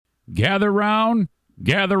Gather round,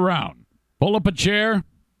 gather round. Pull up a chair,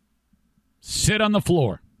 sit on the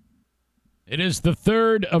floor. It is the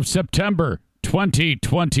 3rd of September,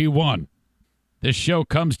 2021. This show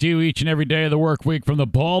comes to you each and every day of the work week from the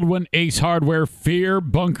Baldwin Ace Hardware Fear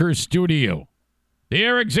Bunker Studio. The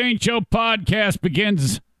Eric Zane Show Podcast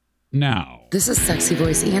begins now. This is Sexy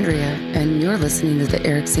Voice Andrea, and you're listening to the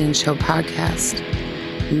Eric Zane Show Podcast.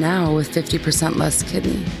 Now with 50% less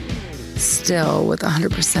kidney. Still with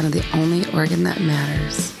 100% of the only organ that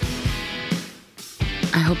matters.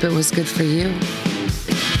 I hope it was good for you.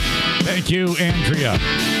 Thank you, Andrea.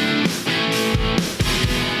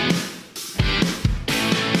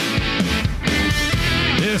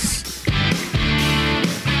 This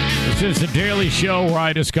is a daily show where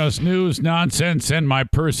I discuss news, nonsense, and my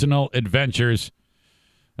personal adventures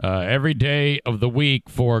every day of the week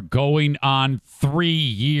for going on 3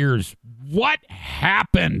 years. What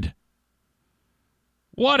happened?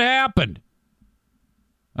 What happened?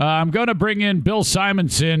 I'm going to bring in Bill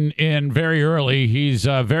Simonson in very early. He's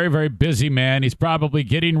a very, very busy man. He's probably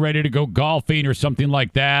getting ready to go golfing or something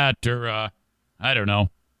like that, or I don't know.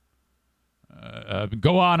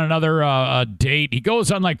 Go on another date. He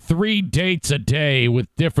goes on like 3 dates a day with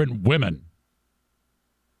different women.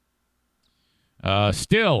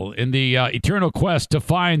 Still in the eternal quest to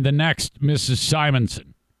find the next Mrs.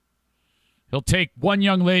 Simonson. He'll take one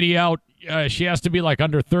young lady out. She has to be like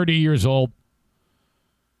under 30 years old.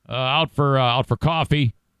 Out for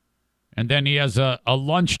coffee, and then he has a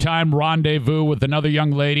lunchtime rendezvous with another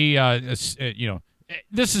young lady.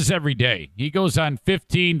 This is every day. He goes on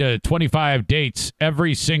 15 to 25 dates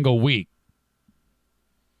every single week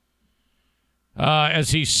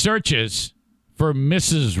as he searches for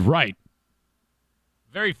Mrs. Right.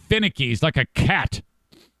 Very finicky. He's like a cat.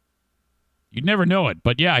 You'd never know it,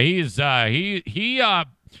 but yeah, he is.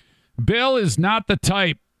 Bill is not the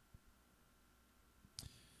type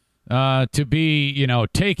to be,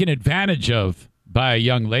 taken advantage of by a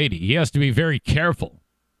young lady. He has to be very careful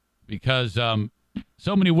because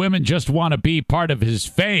so many women just want to be part of his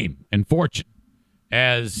fame and fortune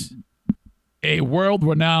as a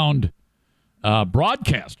world-renowned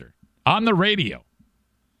broadcaster on the radio.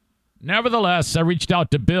 Nevertheless, I reached out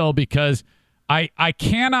to Bill because I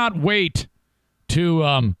cannot wait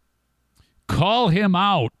to call him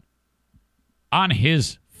out on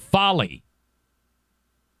his folly.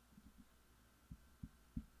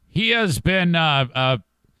 He has been,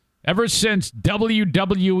 ever since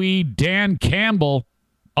WWE Dan Campbell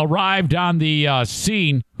arrived on the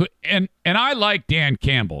scene, and I like Dan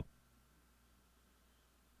Campbell.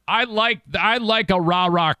 I like a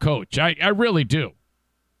rah-rah coach. I really do.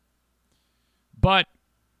 But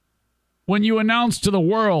when you announce to the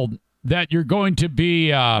world that you're going to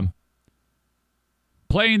be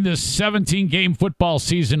playing this 17-game football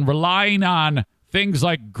season relying on things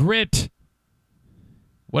like grit,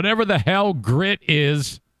 whatever the hell grit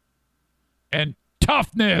is, and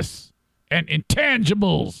toughness, and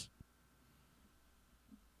intangibles.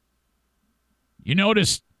 You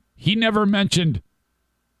notice he never mentioned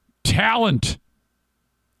talent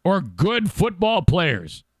or good football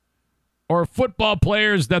players or football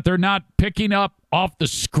players that they're not picking up off the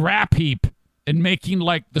scrap heap and making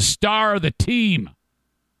like the star of the team.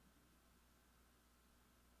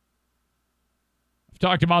 I've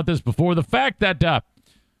talked about this before. The fact that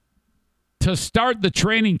to start the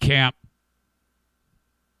training camp,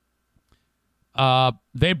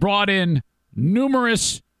 they brought in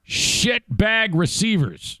numerous shitbag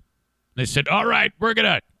receivers. They said, all right, we're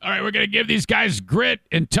gonna give these guys grit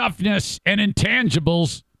and toughness and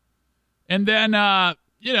intangibles, and then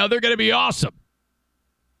they're gonna be awesome.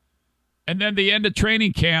 And then the end of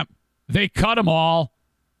training camp, they cut them all,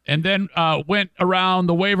 and then went around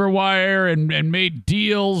the waiver wire and made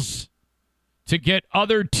deals to get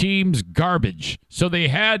other teams' garbage. So they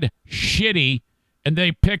had shitty, and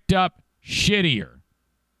they picked up shittier.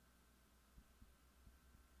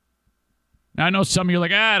 Now, I know some of you are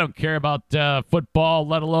like, I don't care about football,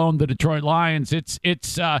 let alone the Detroit Lions.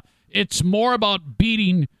 It's more about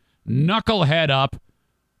beating Knucklehead up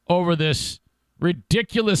over this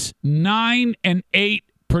ridiculous 9-8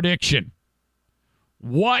 prediction.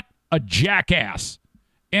 What a jackass.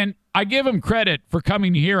 And I give him credit for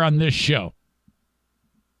coming here on this show.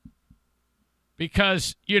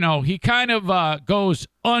 Because, he kind of goes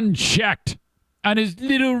unchecked on his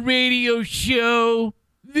little radio show.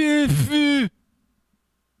 With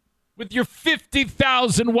your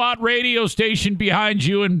 50,000-watt radio station behind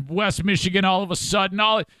you in West Michigan all of a sudden.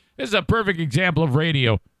 This is a perfect example of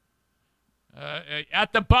radio.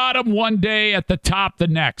 At the bottom one day, at the top the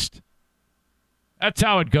next. That's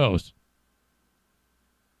how it goes.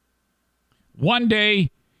 One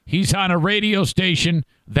day, he's on a radio station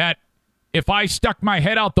that if I stuck my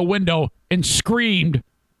head out the window and screamed,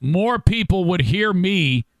 more people would hear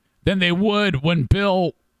me than they would when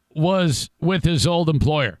Bill was with his old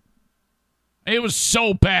employer. It was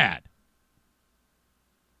so bad.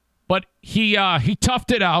 But he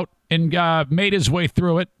toughed it out and made his way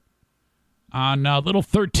through it on little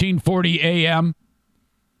 1340 AM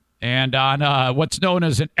and on what's known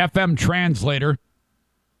as an FM translator.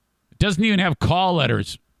 It doesn't even have call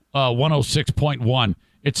letters, 106.1.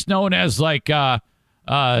 It's known as like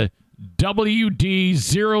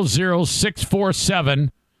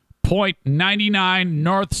WD00647.99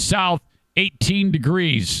 north-south 18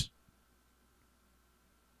 degrees.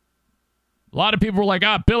 A lot of people were like,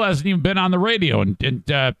 Bill hasn't even been on the radio in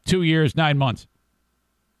 2 years, 9 months.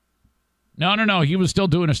 No. He was still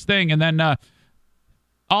doing his thing. And then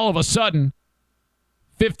all of a sudden,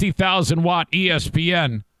 50,000-watt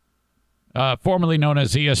ESPN, formerly known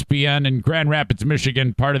as ESPN in Grand Rapids,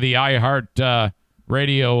 Michigan, part of the iHeart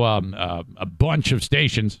radio, a bunch of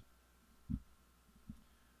stations.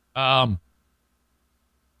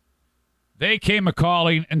 They came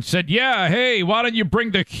a-calling and said, yeah, hey, why don't you bring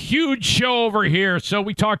the huge show over here? So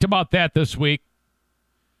we talked about that this week.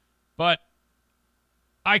 But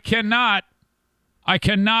I cannot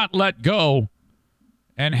let go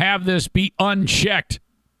and have this be unchecked.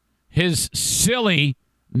 His silly,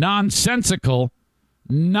 nonsensical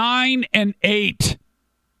 9-8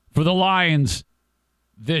 for the Lions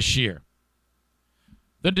this year.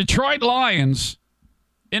 The Detroit Lions,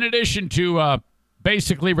 in addition to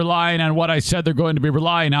basically relying on what I said they're going to be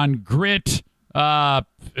relying on, grit,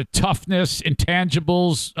 toughness,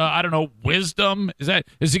 intangibles, wisdom.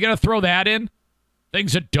 Is he going to throw that in?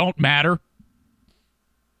 Things that don't matter.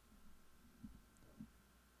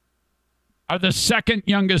 Are the second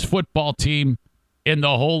youngest football team in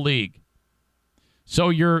the whole league. So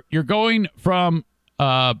you're going from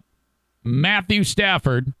Matthew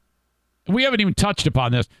Stafford. We haven't even touched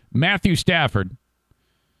upon this. Matthew Stafford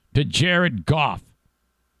to Jared Goff.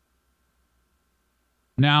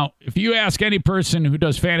 Now, if you ask any person who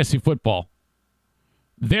does fantasy football,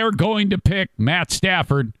 they're going to pick Matt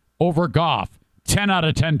Stafford over Goff 10 out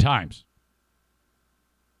of 10 times.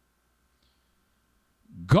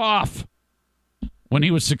 Goff, when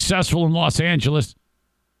he was successful in Los Angeles,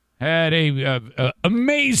 had a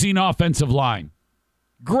amazing offensive line.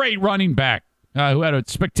 Great running back who had a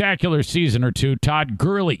spectacular season or two, Todd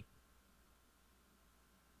Gurley.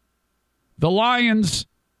 The Lions,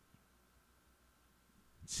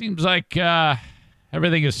 it seems like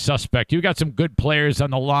everything is suspect. You got some good players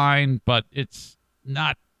on the line, but it's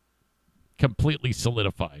not completely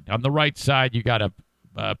solidified. On the right side, you got a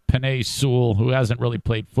Penei Sewell who hasn't really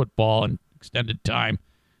played football in extended time,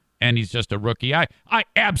 and he's just a rookie. I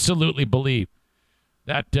absolutely believe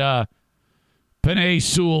that Penei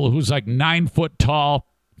Sewell, who's like 9 foot tall,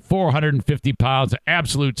 450 pounds, an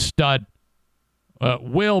absolute stud,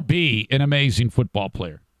 will be an amazing football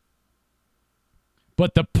player.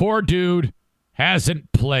 But the poor dude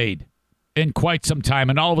hasn't played in quite some time,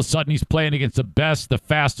 and all of a sudden he's playing against the best, the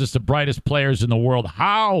fastest, the brightest players in the world.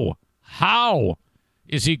 How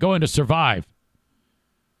is he going to survive?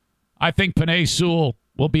 I think Penei Sewell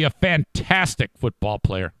will be a fantastic football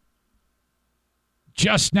player.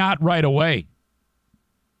 Just not right away.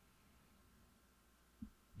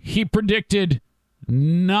 He predicted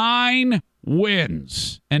 9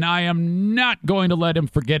 wins, and I am not going to let him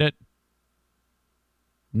forget it.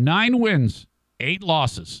 9 wins, 8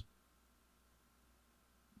 losses.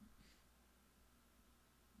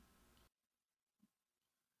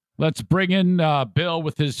 Let's bring in Bill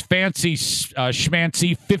with his fancy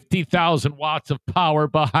schmancy 50,000 watts of power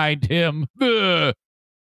behind him. Ugh.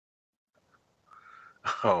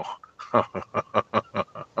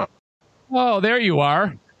 Oh, there you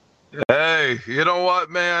are. Hey, you know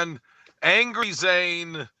what, man? Angry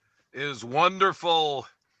Zane is wonderful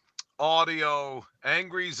audio.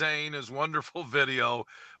 Angry Zane is wonderful video.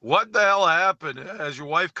 What the hell happened? Has your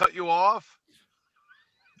wife cut you off?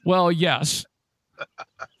 Well, yes.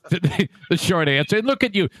 The short answer. And look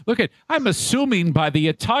at you. I'm assuming by the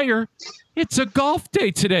attire, it's a golf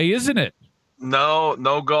day today, isn't it?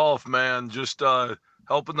 No golf, man. Just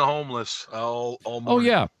helping the homeless all morning. Oh,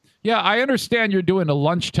 yeah. Yeah, I understand you're doing a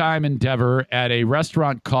lunchtime endeavor at a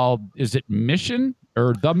restaurant called, is it Mission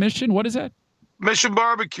or The Mission? What is that? Mission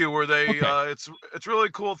Barbecue, where they Okay. it's really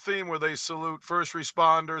cool theme where they salute first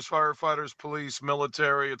responders, firefighters, police,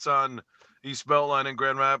 military. It's on East Beltline in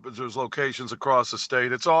Grand Rapids. There's locations across the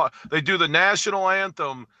state. It's all they do the national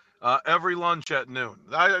anthem every lunch at noon.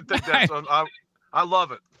 I think that's I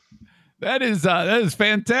love it. That is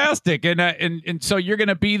fantastic. And so you're going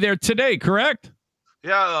to be there today, correct?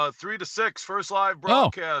 Yeah, 3 to 6, first live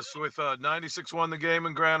broadcast with 96.1 The Game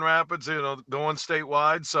in Grand Rapids, going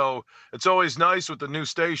statewide. So it's always nice with the new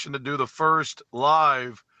station to do the first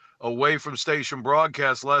live away from station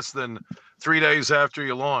broadcast less than 3 days after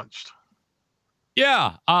you launched.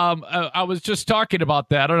 Yeah, I was just talking about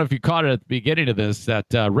that. I don't know if you caught it at the beginning of this, that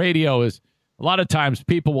radio is, a lot of times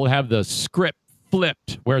people will have the script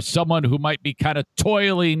flipped where someone who might be kind of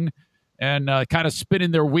toiling and kind of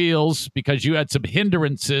spinning their wheels because you had some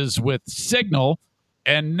hindrances with signal,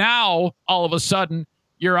 and now all of a sudden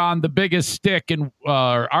you're on the biggest stick and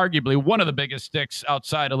arguably one of the biggest sticks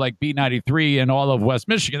outside of like B93 and all of West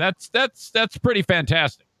Michigan. That's pretty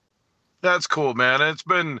fantastic. That's cool, man. It's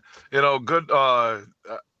been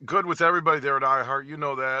good with everybody there at iHeart. You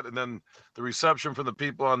know that, and then the reception from the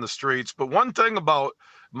people on the streets. But one thing about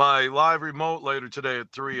my live remote later today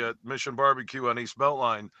at 3 at Mission Barbecue on East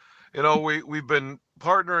Beltline. We've been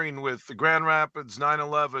partnering with the Grand Rapids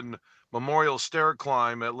 9/11 Memorial Stair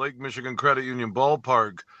Climb at Lake Michigan Credit Union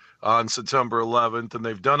Ballpark on September 11th, and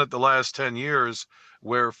they've done it the last 10 years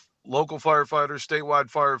where local firefighters, statewide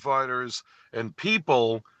firefighters, and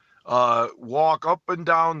people walk up and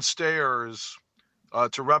down stairs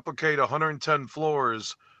to replicate 110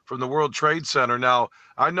 floors from the World Trade Center. Now,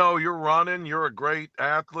 I know you're running, you're a great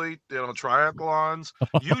athlete, triathlons.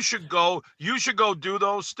 You should go do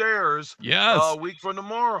those stairs a week from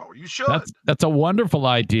tomorrow. You should. That's a wonderful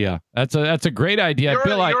idea. That's a great idea.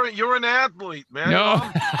 You're an athlete, man.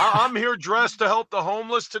 No. I'm here dressed to help the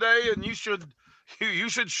homeless today, and you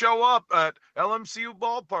should show up at LMCU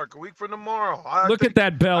Ballpark a week from tomorrow. Look at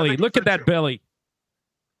that belly. Look at that belly.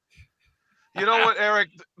 You know what, Eric?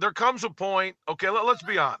 There comes a point. Okay, let's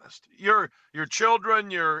be honest. Your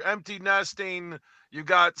children, you're empty nesting. You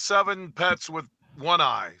got 7 pets with one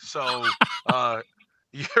eye. So,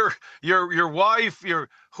 your wife.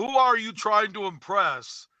 Who are you trying to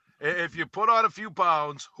impress? If you put on a few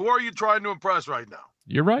pounds, who are you trying to impress right now?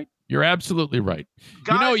 You're right. You're absolutely right.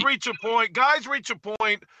 Guys reach a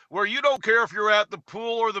point where you don't care if you're at the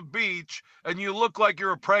pool or the beach, and you look like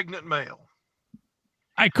you're a pregnant male.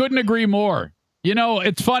 I couldn't agree more.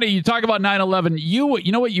 It's funny. You talk about 9/11.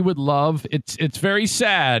 You know what you would love? It's very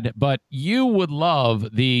sad, but you would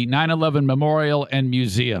love the 9/11 Memorial and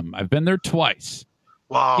Museum. I've been there twice.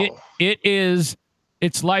 Wow. It's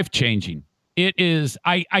life-changing. It is.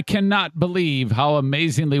 I cannot believe how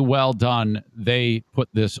amazingly well done they put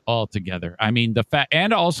this all together. I mean, the fact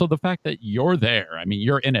that you're there. I mean,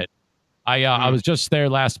 you're in it. I was just there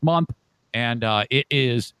last month, and it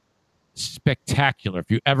is spectacular.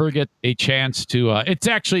 If you ever get a chance to, it's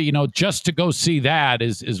actually, just to go see that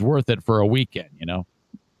is worth it for a weekend.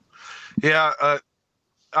 Yeah,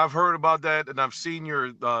 I've heard about that, and I've seen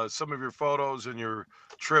your some of your photos and your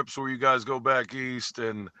trips where you guys go back east,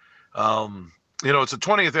 and it's the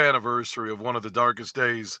 20th anniversary of one of the darkest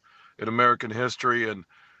days in American history, and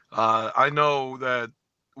I know that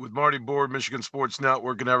with Marty Board, Michigan Sports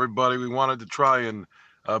Network, and everybody, we wanted to try and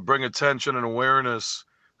bring attention and awareness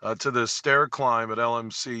to this stair climb at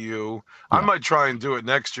LMCU. Yeah. I might try and do it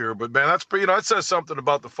next year, but man, that says something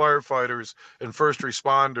about the firefighters and first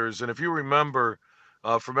responders. And if you remember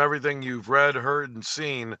from everything you've read, heard, and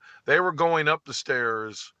seen, they were going up the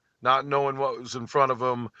stairs, not knowing what was in front of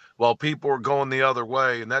them while people were going the other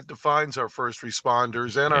way. And that defines our first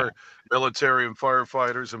responders and our military and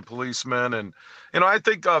firefighters and policemen. And, I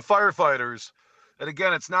think firefighters, and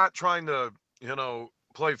again, it's not trying to,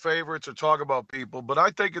 play favorites or talk about people, but I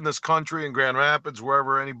think in this country, in Grand Rapids,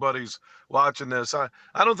 wherever anybody's watching this, I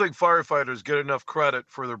don't think firefighters get enough credit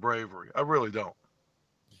for their bravery. I really don't.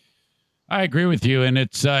 I agree with you, and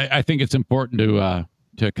it's I think it's important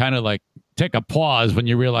to kind of like take a pause when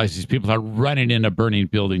you realize these people are running into burning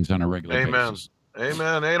buildings on a regular basis.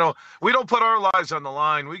 Amen. We don't put our lives on the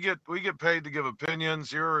line. We get paid to give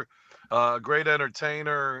opinions. You're a great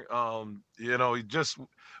entertainer.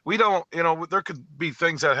 We don't, there could be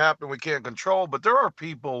things that happen we can't control, but there are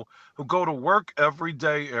people who go to work every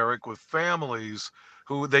day, Eric, with families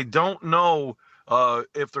who they don't know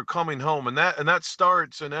if they're coming home. And that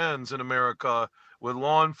starts and ends in America with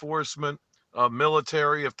law enforcement,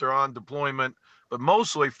 military, if they're on deployment, but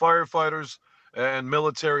mostly firefighters and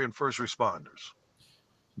military and first responders.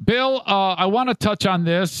 Bill, I want to touch on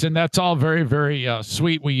this, and that's all very, very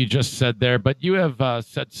sweet what you just said there, but you have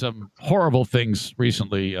said some horrible things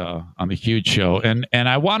recently on the Huge Show, and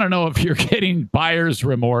I want to know if you're getting buyer's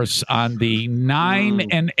remorse on the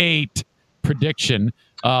 9-8 prediction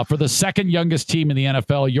for the second youngest team in the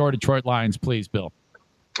NFL, your Detroit Lions. Please, Bill.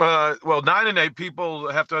 Well, 9-8, people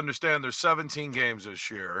have to understand there's 17 games this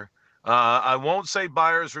year. I won't say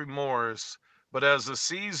buyer's remorse, but as the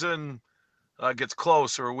season gets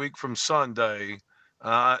closer, a week from Sunday,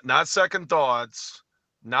 not second thoughts,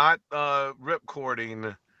 not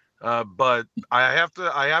ripcording, but I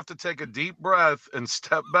have to take a deep breath and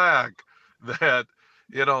step back. That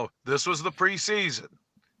this was the preseason.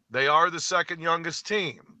 They are the second youngest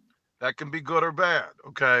team. That can be good or bad,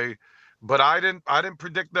 okay? But I didn't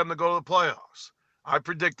predict them to go to the playoffs. I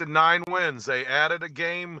predicted 9 wins. They added a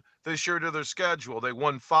game this year to their schedule. They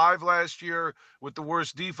won 5 last year with the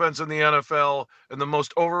worst defense in the NFL and the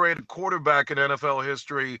most overrated quarterback in NFL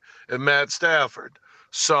history in Matt Stafford.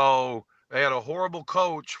 So they had a horrible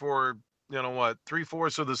coach for,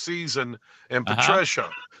 3/4 of the season in Patricia.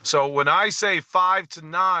 So when I say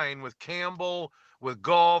 5-9 with Campbell, with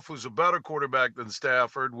Goff, who's a better quarterback than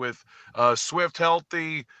Stafford, with Swift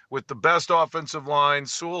healthy, with the best offensive line.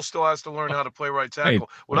 Sewell still has to learn how to play right tackle.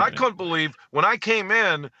 What I couldn't believe, when I came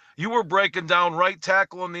in, you were breaking down right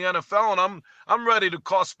tackle in the NFL, and I'm ready to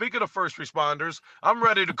call, speaking of first responders, I'm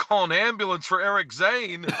ready to call an ambulance for Eric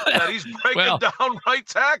Zane that he's breaking down right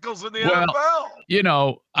tackles in the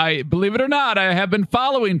NFL. I believe it or not, I have been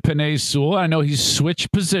following Penei Sewell. I know he's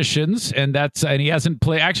switched positions, and he hasn't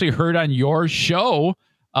played. Actually heard on your show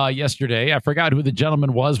yesterday, I forgot who the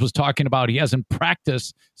gentleman was talking about he hasn't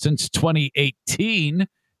practiced since 2018.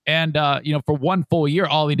 And, for one full year,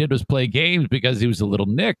 all he did was play games because he was a little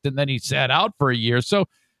nicked, and then he sat out for a year. So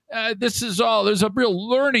there's a real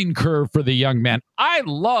learning curve for the young man. I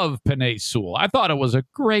love Penei Sewell. I thought it was a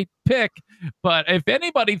great pick, but if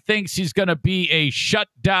anybody thinks he's going to be a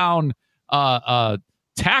shutdown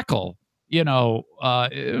tackle, that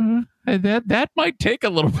might take a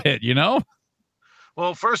little bit,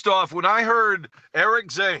 Well, first off, when I heard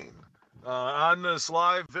Eric Zane on this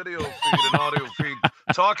live video feed and audio feed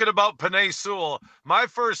talking about Penei Sewell, my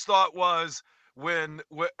first thought was,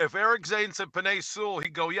 if Eric Zane said Penei Sewell,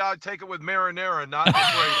 he'd go, yeah, I'd take it with marinara, not the Brady.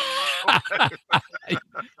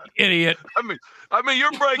 Idiot. I mean,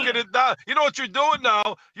 you're breaking it down. You know what you're doing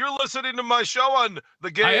now? You're listening to my show on the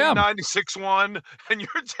game 96.1, and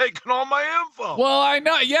you're taking all my info. Well, I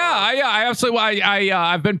know. Yeah, I absolutely.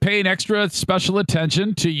 I've been paying extra special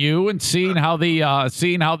attention to you and seeing how the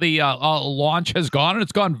launch has gone, and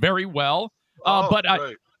it's gone very well. But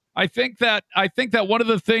right. I think that one of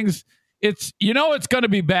the things. It's going to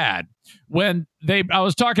be bad when I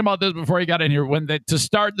was talking about this before you got in here, to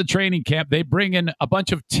start the training camp, they bring in a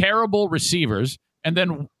bunch of terrible receivers and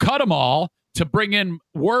then cut them all to bring in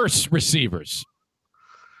worse receivers.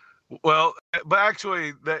 Well, but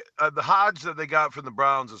actually the Hodge that they got from the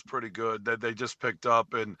Browns is pretty good that they just picked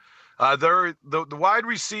up. And they're the wide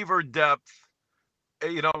receiver depth,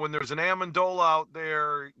 when there's an Amendola out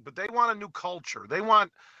there, but they want a new culture. They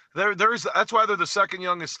want, that's why they're the second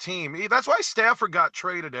youngest team. That's why Stafford got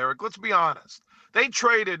traded, Eric. Let's be honest. They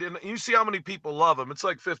traded, and you see how many people love him. It's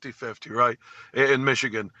like 50-50, right, in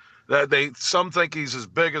Michigan. Some think he's as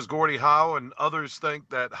big as Gordie Howe, and others think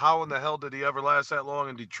that how in the hell did he ever last that long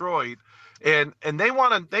in Detroit? And they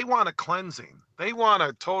want a cleansing. They want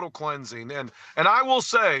a total cleansing. And I will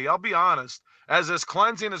say, I'll be honest, as this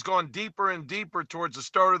cleansing has gone deeper and deeper towards the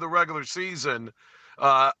start of the regular season,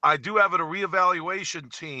 I do have a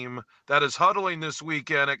reevaluation team that is huddling this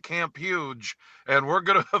weekend at Camp Huge, and we're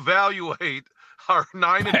going to evaluate our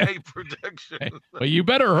 9-8 prediction. Well, you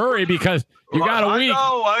better hurry because you got a week.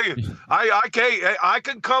 I can't. I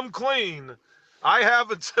can come clean. I have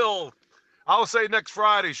until, I'll say, next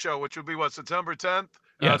Friday show, which would be September 10th.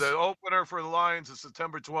 Yes. The opener for the Lions is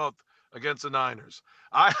September 12th against the Niners.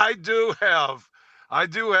 I do have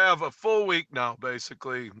a full week now,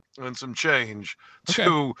 basically, and some change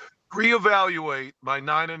to reevaluate my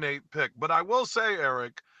 9-8 pick. But I will say,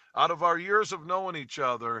 Eric, out of our years of knowing each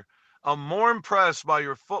other, I'm more impressed by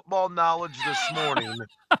your football knowledge this morning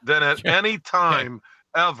than at any time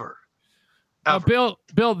ever. Bill,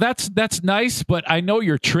 that's nice, but I know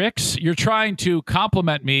your tricks. You're trying to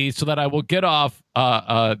compliment me so that I will get off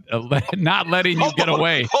not letting you get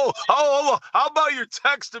away. How about your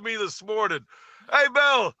text to me this morning? Hey,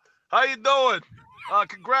 Bill, how you doing?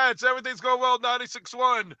 Congrats. Everything's going well,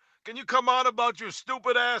 96.1. Can you come on about your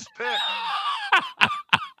stupid-ass pick?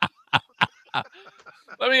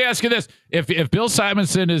 Let me ask you this. If Bill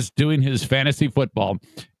Simonson is doing his fantasy football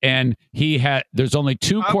and there's only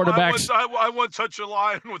 2 quarterbacks. I wouldn't touch a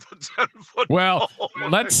lion with a 10-foot Well, ball.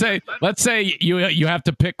 let's say you have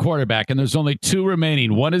to pick quarterback and there's only 2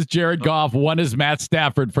 remaining. One is Jared Goff, one is Matt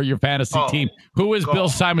Stafford for your fantasy team. Who is Bill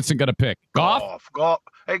Simonson going to pick? Goff?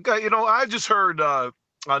 Hey, I just heard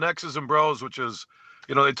on X's and Bros, which is,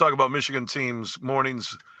 they talk about Michigan teams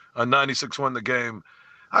mornings on 96.1 The Game.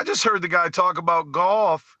 I just heard the guy talk about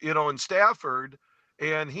golf, in Stafford,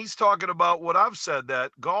 and he's talking about what I've said,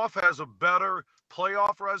 that golf has a better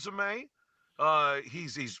playoff resume.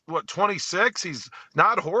 He's what, 26? He's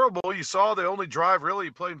not horrible. You saw the only drive really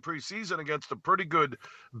he played in preseason against a pretty good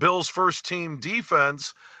Bills first team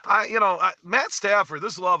defense. Matt Stafford,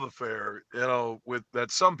 this love affair, with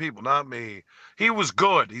that some people, not me. He was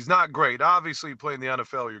good. He's not great. Obviously, playing the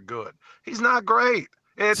NFL, you're good. He's not great.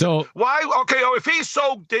 Why? Okay, if he's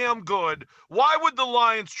so damn good, why would the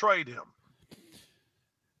Lions trade him?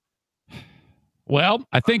 Well,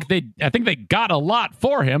 I think they got a lot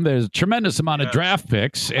for him. There's a tremendous amount of draft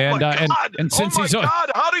picks, and since how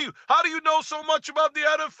do you know so much about the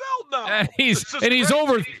NFL now? He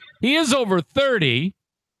is over 30,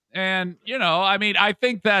 and I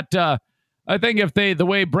think that if the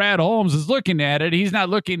way Brad Holmes is looking at it, he's not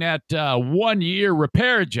looking at 1 year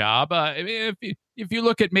repair job. If you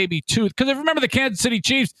look at maybe 2, because if you remember the Kansas City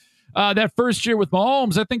Chiefs. That first year with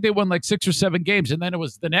Mahomes, I think they won like 6 or 7 games, and then it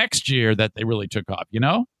was the next year that they really took off,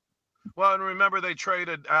 Well, and remember they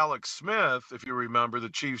traded Alex Smith, if you remember, the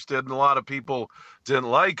Chiefs did, and a lot of people didn't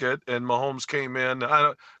like it, and Mahomes came in.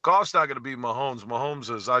 Golf's not going to be Mahomes. Mahomes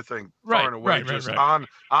is, I think, far and away on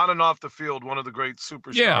and off the field, one of the great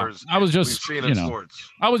superstars I was just, we've seen in sports.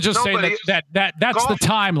 I was just saying that's the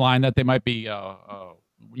timeline that they might be,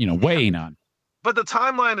 weighing on. But the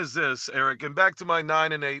timeline is this, Eric, and back to my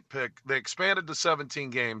 9-8 pick. They expanded to 17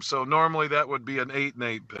 games, so normally that would be an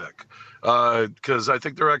 8-8 pick, because I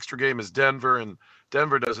think their extra game is Denver, and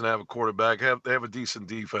Denver doesn't have a quarterback. They have a decent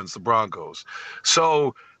defense, the Broncos.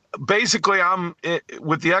 So basically,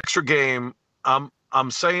 with the extra game, I'm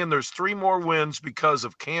saying there's 3 more wins because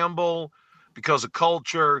of Campbell, because of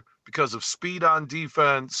culture, because of speed on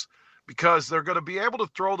defense, because they're going to be able to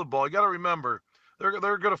throw the ball. You got to remember.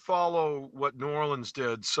 They're going to follow what New Orleans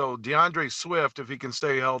did. So DeAndre Swift, if he can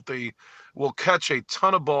stay healthy, will catch a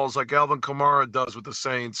ton of balls like Alvin Kamara does with the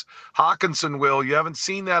Saints. Hawkinson will. You haven't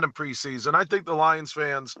seen that in preseason. I think the Lions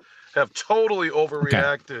fans have totally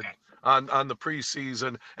overreacted on the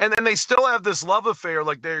preseason. And then they still have this love affair.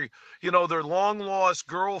 Like their long-lost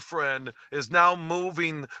girlfriend is now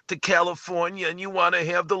moving to California, and you want to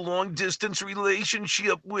have the long-distance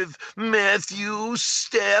relationship with Matthew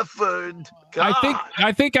Stafford. God.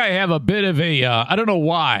 I think I have a bit of a I don't know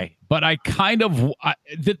why, but I kind of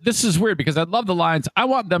this is weird because I love the Lions. I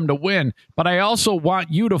want them to win, but I also want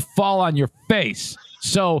you to fall on your face.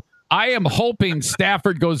 So I am hoping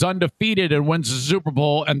Stafford goes undefeated and wins the Super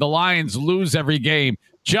Bowl and the Lions lose every game,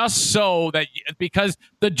 just so that, because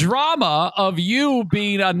the drama of you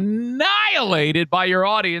being annihilated by your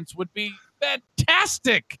audience would be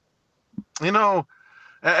fantastic.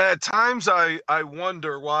 At times I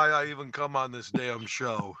wonder why I even come on this damn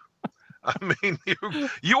show. I mean,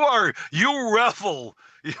 you revel.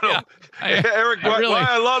 Eric, why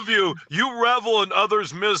I love you. You revel in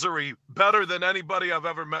others' misery better than anybody I've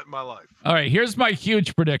ever met in my life. All right, here's my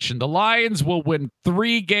huge prediction. The Lions will win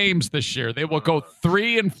 3 games this year. They will go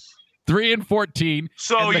 3-14.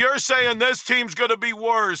 So you're saying this team's going to be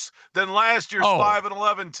worse than last year's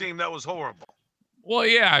 5-11 team that was horrible? Well,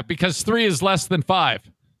 yeah, because 3 is less than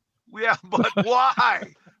 5. Yeah, but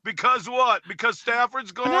why? Because what? Because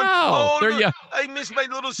Stafford's gone? I miss my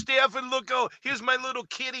little Stafford. Look, here's my little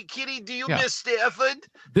kitty. Kitty, do you miss Stafford?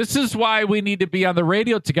 This is why we need to be on the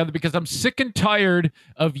radio together, because I'm sick and tired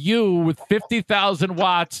of you with 50,000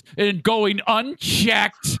 watts and going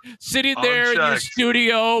unchecked, sitting there in your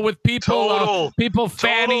studio with people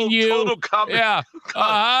fanning you. Total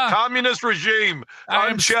communist regime.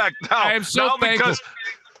 Unchecked. I am so thankful. Because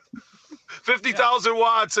 50,000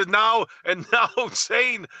 watts, and now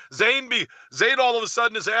Zane all of a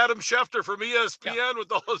sudden is Adam Schefter from ESPN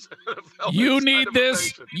with all his NFL.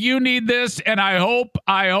 You need this, and I hope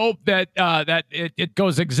that it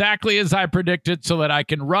goes exactly as I predicted, so that I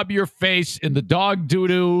can rub your face in the dog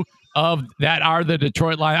doo-doo of that are the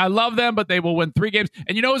Detroit Lions. I love them, but they will win 3 games.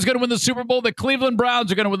 And you know who's going to win the Super Bowl? The Cleveland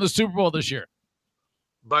Browns are going to win the Super Bowl this year.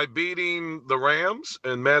 By beating the Rams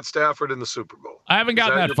and Matt Stafford in the Super Bowl. I haven't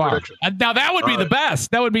gotten that far. Now, that would be the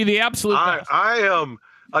best. That would be the absolute best. I am,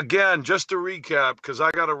 again, just to recap, because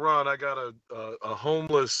I got to run. I got a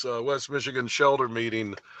homeless West Michigan shelter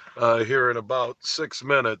meeting here in about 6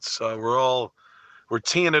 minutes. We're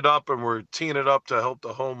teeing it up, and we're teeing it up to help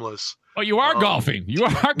the homeless. Oh, you are golfing. You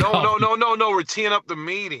are golfing. No. We're teeing up the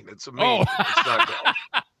meeting. It's a meeting. It's not golf.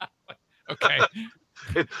 Okay.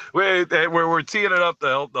 We're teeing it up to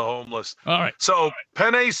help the homeless. All right. So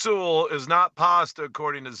Penei Sewell is not pasta,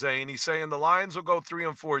 according to Zane. He's saying the Lions will go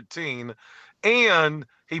 3-14, And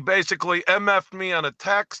he basically MF'd me on a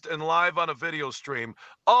text and live on a video stream.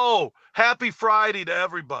 Oh, happy Friday to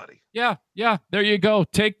everybody. Yeah. There you go.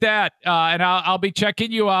 Take that, and I'll be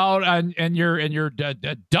checking you out and your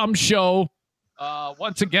dumb show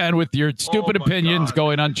once again with your stupid opinions God.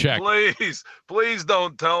 going unchecked. Please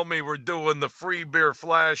don't tell me we're doing the free beer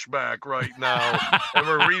flashback right now and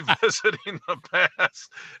we're revisiting the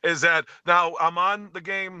past. Is that now? I'm on the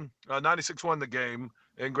game. 96 won the game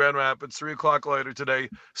in Grand Rapids. 3:00 later today.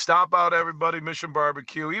 Stop out, everybody. Mission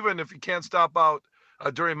Barbecue. Even if you can't stop out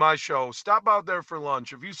during my show, stop out there for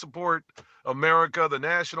lunch. If you support America, the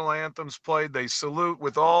national anthems played. They salute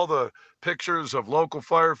with all the pictures of local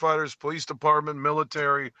firefighters, police department,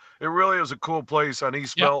 military. It really is a cool place on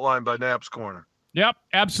East Beltline by Knapp's Corner. Yep,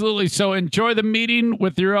 absolutely. So enjoy the meeting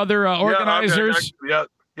with your other organizers. Yeah.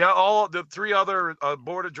 All the three other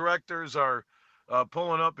board of directors are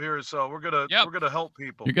pulling up here, so we're gonna help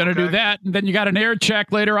people. You're gonna do that, and then you got an air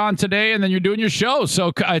check later on today, and then you're doing your show.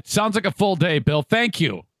 So it sounds like a full day, Bill. Thank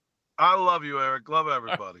you. I love you, Eric. Love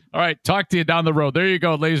everybody. All right, talk to you down the road. There you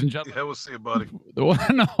go, ladies and gentlemen. Yeah, we'll see you, buddy. The one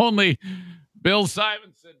and only Bill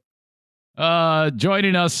Simonson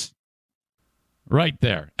joining us right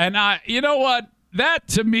there. And you know what? That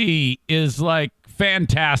to me is like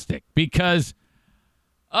fantastic because,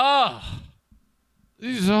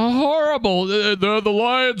 these are horrible. The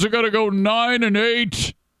Lions are going to go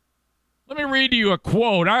 9-8. Let me read you a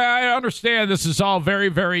quote. I understand this is all very,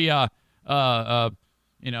 very,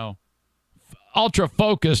 ultra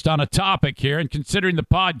focused on a topic here, and considering the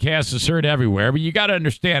podcast is heard everywhere, but you got to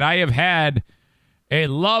understand, I have had a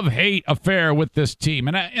love-hate affair with this team,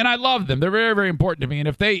 and I love them. They're very, very important to me. And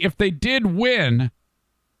if they did win,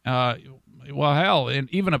 in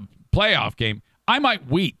even a playoff game, I might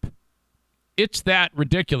weep. It's that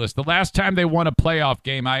ridiculous. The last time they won a playoff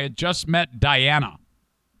game, I had just met Diana.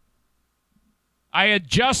 I had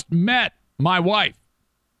just met my wife.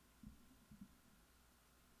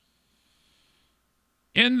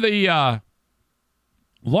 In the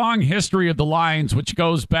long history of the Lions, which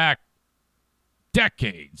goes back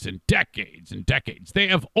decades and decades and decades, they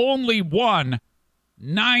have only won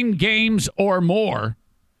 9 games or more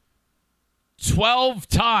 12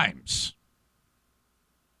 times.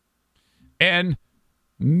 And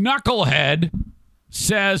Knucklehead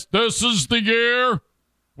says this is the year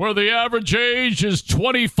where the average age is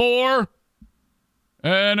 24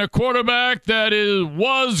 and a quarterback that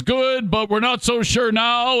was good, but we're not so sure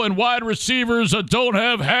now, and wide receivers that don't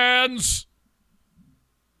have hands,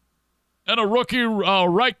 and a rookie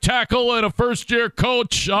right tackle and a first-year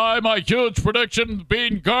coach. My huge prediction,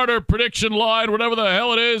 Bean Carter prediction line, whatever the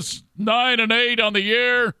hell it is, 9-8 on the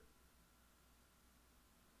year.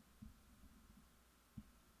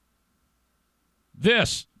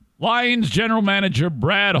 This, Lions general manager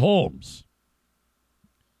Brad Holmes.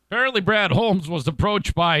 Apparently, Brad Holmes was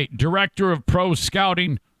approached by director of pro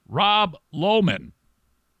scouting Rob Lohman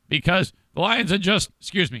because the Lions had just,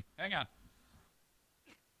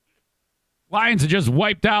 Lions had just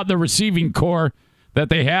wiped out the receiving core that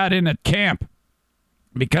they had in at camp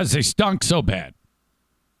because they stunk so bad.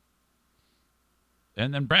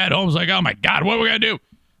 And then Brad Holmes like, oh my God, what are we going to do?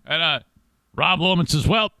 And Rob Lohman says,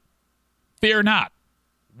 well, fear not.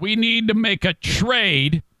 We need to make a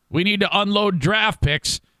trade. We need to unload draft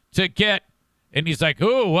picks to get, and he's like,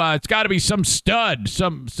 it's got to be some stud,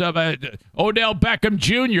 some Odell Beckham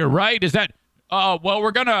Jr., right? Is that, I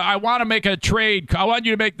want to make a trade. I want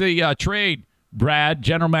you to make the trade, Brad,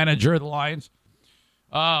 general manager of the Lions,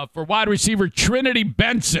 for wide receiver Trinity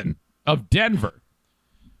Benson of Denver.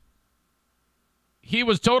 He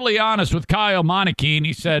was totally honest with Kyle Moneke, and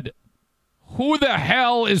he said, who the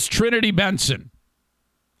hell is Trinity Benson?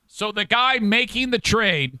 So the guy making the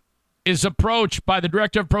trade is approached by the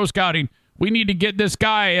director of pro scouting. We need to get this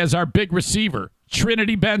guy as our big receiver,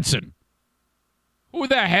 Trinity Benson. Who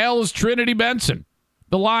the hell is Trinity Benson?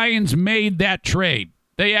 The Lions made that trade.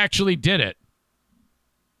 They actually did it.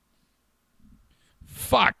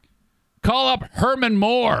 Fuck. Call up Herman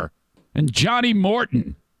Moore and Johnny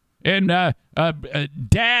Morton and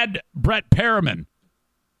Dad Brett Perriman,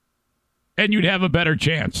 and you'd have a better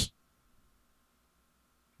chance.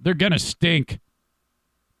 They're going to stink.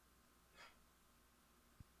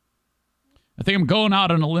 I think I'm going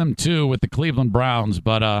out on a limb, too, with the Cleveland Browns,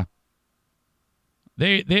 but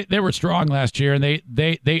they were strong last year, and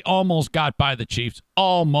they almost got by the Chiefs.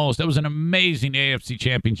 Almost. That was an amazing AFC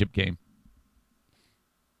Championship game.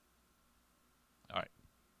 All right.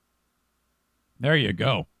 There you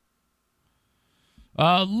go.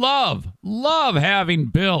 Love having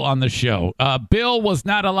Bill on the show. Bill was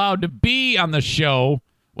not allowed to be on the show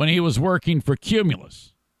when he was working for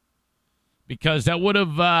Cumulus, because that would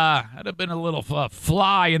have been a little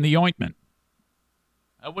fly in the ointment.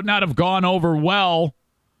 That would not have gone over well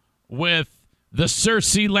with the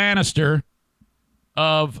Cersei Lannister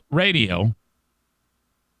of radio.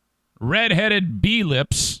 Redheaded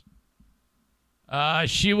B-lips.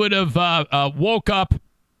 She would have woke up,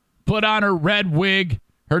 put on her red wig,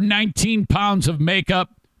 her 19 pounds of makeup,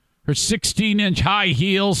 her 16-inch high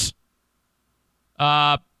heels.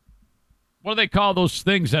 What do they call those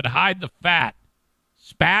things that hide the fat?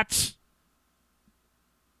 Spats?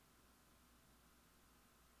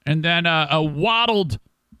 And then waddled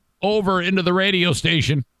over into the radio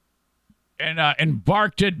station and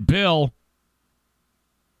barked at Bill.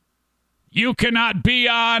 You cannot be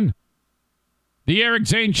on the Eric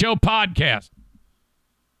Zane Show podcast.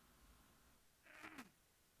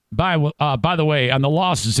 By the way, on the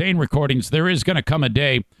Lost Zane recordings, there is going to come a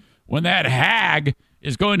day when that hag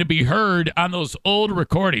is going to be heard on those old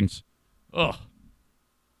recordings. Ugh.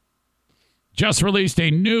 Just released a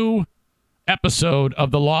new episode of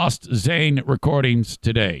the Lost Zane recordings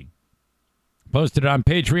today. Posted it on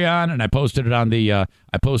Patreon, and I posted it on the I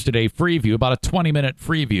posted a free view, about a 20-minute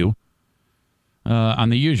free view on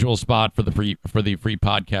the usual spot for the free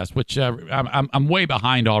podcast, which I'm way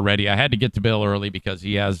behind already. I had to get to Bill early because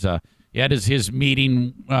he had his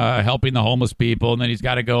meeting helping the homeless people, and then he's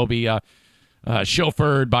got to go be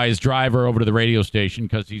chauffeured by his driver over to the radio station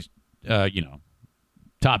because he's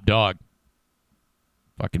top dog.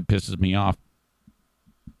 Fucking pisses me off.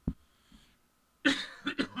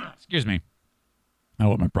 Excuse me. I know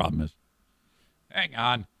what my problem is. Hang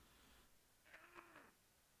on.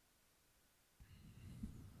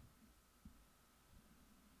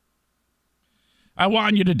 I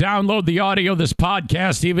want you to download the audio of this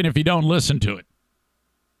podcast even if you don't listen to it.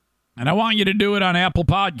 And I want you to do it on Apple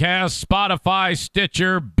Podcasts, Spotify,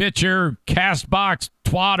 Stitcher, Bitcher, Castbox,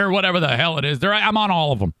 Twatter, whatever the hell it is. I'm on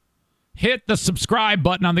all of them. Hit the subscribe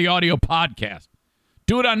button on the audio podcast.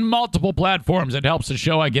 Do it on multiple platforms. It helps the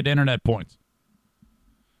show. I get internet points.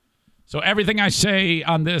 So everything I say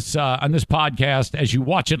on this podcast as you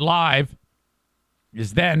watch it live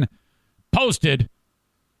is then posted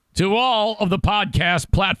to all of the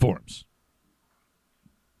podcast platforms.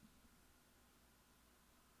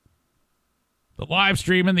 The live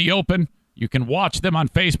stream in the open, you can watch them on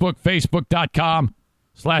Facebook,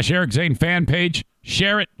 facebook.com/Eric Zane fan page.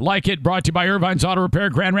 Share it, like it. Brought to you by Irvine's Auto Repair,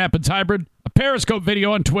 Grand Rapids Hybrid. A Periscope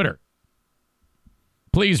video on Twitter.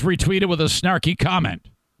 Please retweet it with a snarky comment.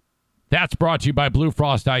 That's brought to you by Blue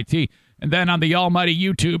Frost IT. And then on the almighty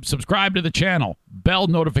YouTube, subscribe to the channel. Bell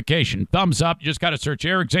notification. Thumbs up. You just got to search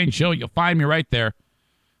Eric Zane Show. You'll find me right there.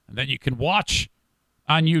 And then you can watch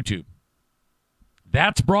on YouTube.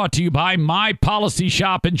 That's brought to you by My Policy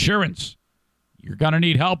Shop Insurance. You're going to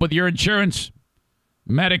need help with your insurance.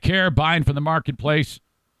 Medicare, buying from the marketplace,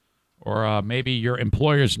 or maybe your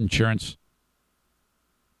employer's insurance.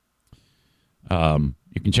 You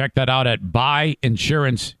can check that out at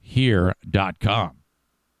buyinsurancehere.com.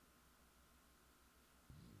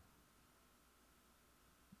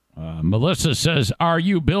 Melissa says, are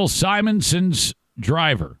you Bill Simonson's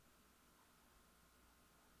driver?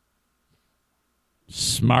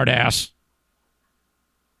 Smart ass.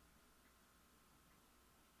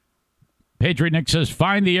 Patriot Nick says,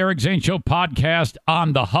 find the Eric Zane Show podcast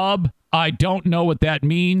on the hub. I don't know what that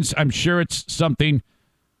means. I'm sure it's something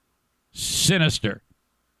sinister.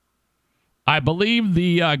 I believe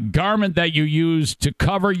the garment that you use to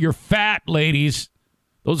cover your fat, ladies,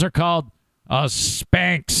 those are called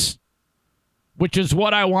Spanx, which is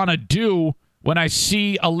what I want to do when I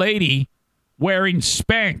see a lady wearing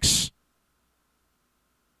Spanx.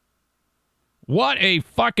 What a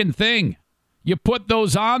fucking thing. You put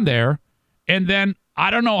those on there, and then I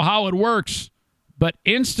don't know how it works, but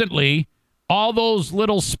instantly all those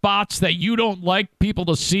little spots that you don't like people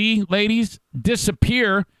to see, ladies,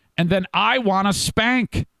 disappear, and then I want to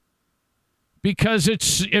spank because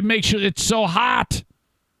it makes it's so hot.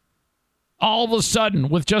 All of a sudden,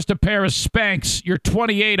 with just a pair of Spanx, you're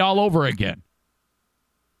 28 all over again.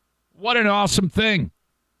 What an awesome thing.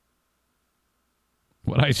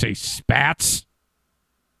 What I say, spats?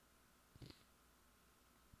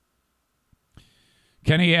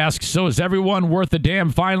 Kenny asks, so is everyone worth a damn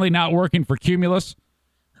finally not working for Cumulus?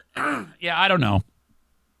 Yeah, I don't know.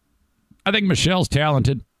 I think Michelle's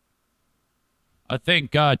talented. I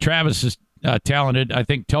think Travis is talented. I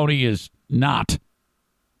think Tony is not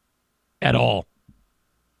at all.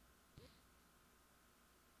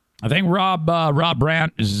 I think Rob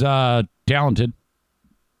Brandt is talented.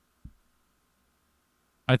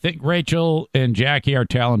 I think Rachel and Jackie are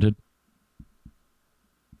talented.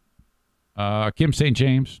 Kim St.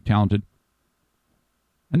 James, talented.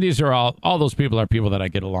 And these are all those people are people that I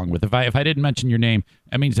get along with. If I didn't mention your name,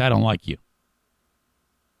 that means I don't like you.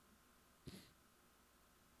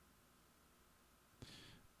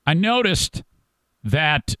 I noticed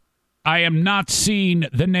that I am not seeing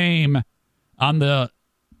the name on the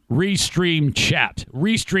Restream chat.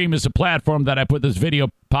 Restream is a platform that I put this video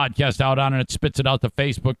podcast out on, and it spits it out to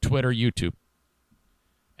Facebook, Twitter, YouTube.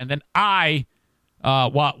 And then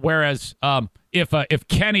whereas if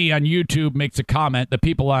Kenny on YouTube makes a comment, the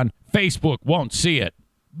people on Facebook won't see it,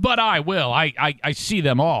 but I will. I see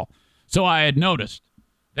them all. So I had noticed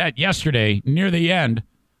that yesterday, near the end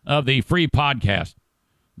of the free podcast,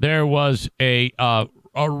 there was a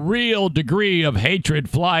real degree of hatred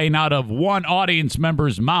flying out of one audience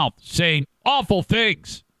member's mouth, saying awful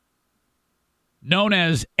things. Known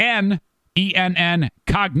as ENN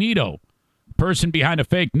Cognito, person behind a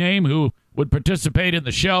fake name who would participate in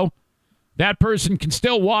the show. That person can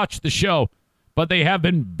still watch the show, but they have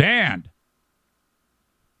been banned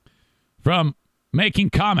from making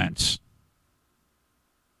comments.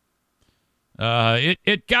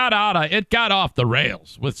 It got off the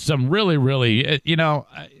rails with some really,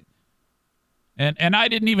 and I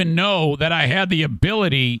didn't even know that I had the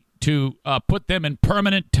ability to put them in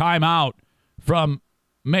permanent timeout from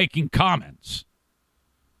making comments.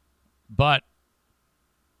 But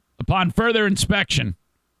upon further inspection,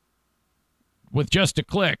 with just a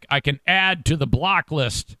click, I can add to the block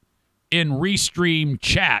list in Restream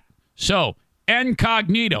chat. So,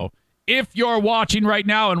 incognito, if you're watching right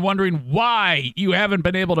now and wondering why you haven't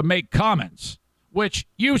been able to make comments, which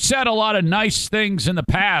you said a lot of nice things in the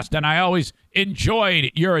past, and I always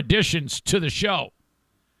enjoyed your additions to the show.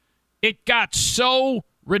 It got so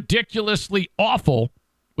ridiculously awful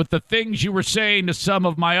with the things you were saying to some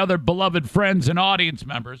of my other beloved friends and audience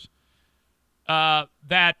members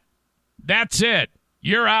that's it.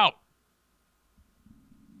 You're out.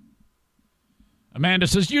 Amanda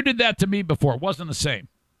says, you did that to me before. Wasn't the same.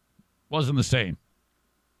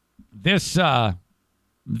 This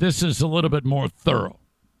is a little bit more thorough.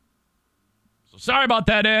 So sorry about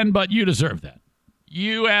that, Ann, but you deserve that.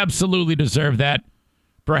 You absolutely deserve that.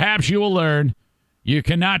 Perhaps you will learn you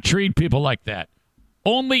cannot treat people like that.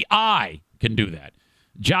 Only I can do that.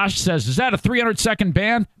 Josh says, is that a 300-second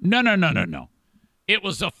ban? No.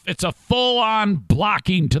 It's a full-on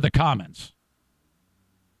blocking to the comments.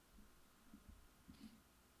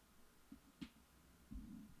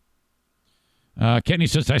 Kenny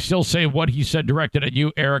says, I still say what he said directed at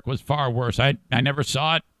you, Eric, was far worse. I never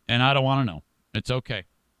saw it, and I don't want to know. It's okay.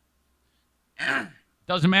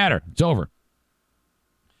 Doesn't matter. It's over.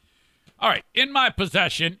 All right. In my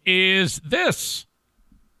possession is this.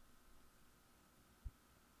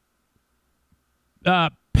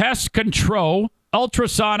 Pest Control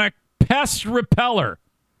Ultrasonic Pest Repeller.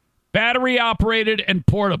 Battery operated and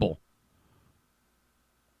portable.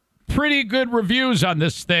 Pretty good reviews on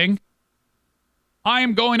this thing. I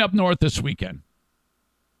am going up north this weekend.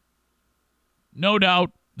 No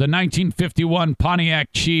doubt the 1951 Pontiac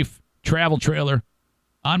Chief travel trailer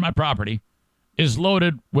on my property is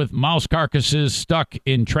loaded with mouse carcasses stuck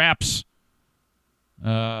in traps,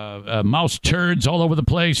 mouse turds all over the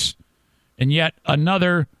place, and yet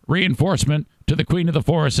another reinforcement to the Queen of the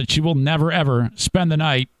Forest that she will never, ever spend the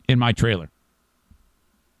night in my trailer.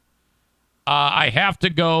 I have to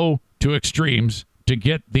go to extremes to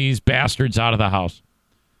get these bastards out of the house.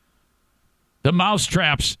 The mouse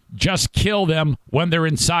traps just kill them when they're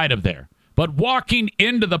inside of there. But walking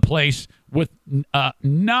into the place with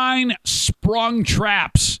 9 sprung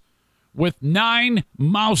traps with 9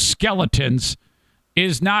 mouse skeletons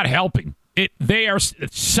is not helping. They are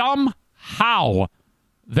somehow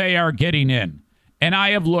they are getting in. And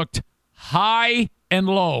I have looked high and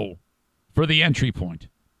low for the entry point.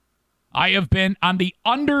 I have been on the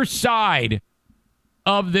underside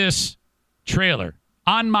of this trailer,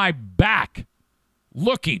 on my back,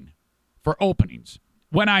 looking for openings.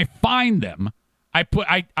 When I find them, I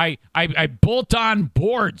bolt on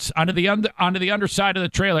boards onto the underside of the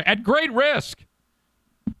trailer at great risk.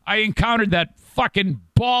 I encountered that fucking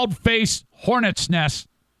bald-faced hornet's nest,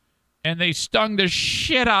 and they stung the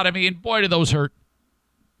shit out of me, and boy, did those hurt.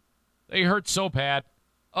 They hurt so bad.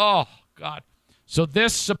 Oh, God. So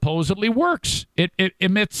this supposedly works. It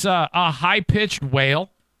emits a high-pitched wail.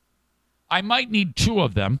 I might need 2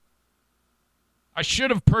 of them. I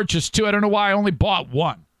should have purchased 2. I don't know why I only bought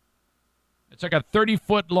 1. It's like a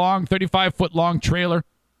 30-foot long, 35-foot long trailer.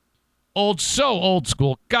 So old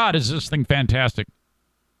school. God, is this thing fantastic.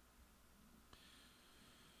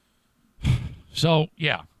 So,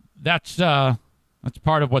 yeah, that's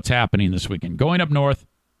part of what's happening this weekend. Going up north,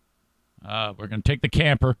 we're going to take the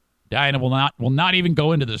camper Diana will not even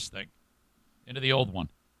go into this thing, into the old one.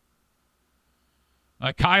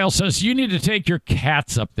 Kyle says, you need to take your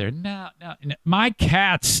cats up there. No. My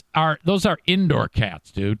cats those are indoor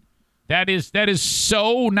cats, dude. That is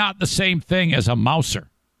so not the same thing as a mouser.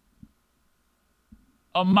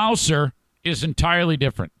 A mouser is entirely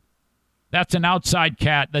different. That's an outside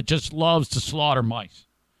cat that just loves to slaughter mice.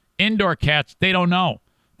 Indoor cats, they don't know.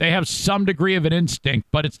 They have some degree of an instinct,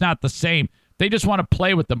 but it's not the same. They just want to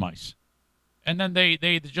play with the mice. And then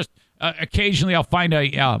they just... occasionally, I'll find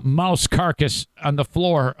a mouse carcass on the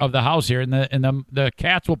floor of the house here, and the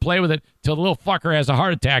cats will play with it till the little fucker has a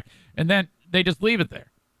heart attack, and then they just leave it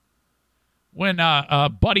there. When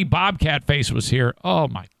Buddy Bobcat Face was here, oh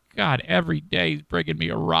my God, every day he's bringing me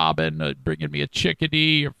a robin, bringing me a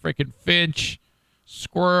chickadee, a freaking finch,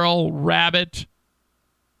 squirrel, rabbit,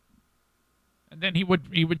 and then he would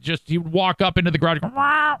walk up into the garage,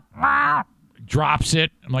 drops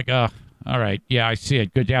it. I'm like, all right, yeah, I see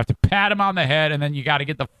it. Good. You have to pat him on the head, and then you got to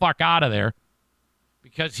get the fuck out of there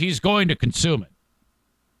because he's going to consume it.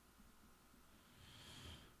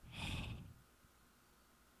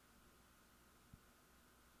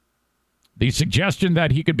 The suggestion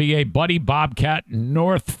that he could be a Buddy Bobcat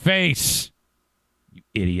North Face. You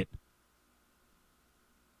idiot.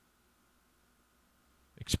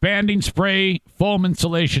 Expanding spray foam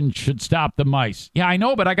insulation should stop the mice. Yeah, I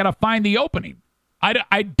know, but I got to find the opening.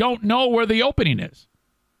 I don't know where the opening is.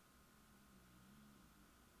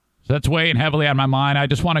 So that's weighing heavily on my mind. I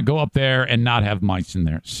just want to go up there and not have mice in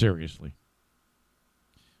there. Seriously.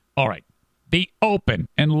 All right. The open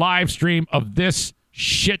and live stream of this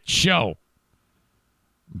shit show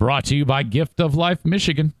brought to you by Gift of Life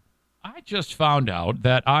Michigan. I just found out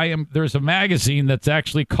that there's a magazine that's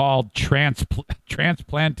actually called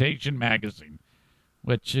Transplantation Magazine,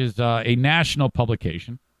 which is a national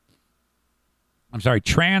publication. I'm sorry,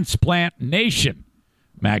 Transplant Nation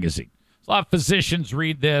Magazine. A lot of physicians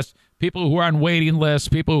read this, people who are on waiting lists,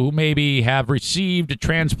 people who maybe have received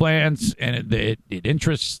transplants and it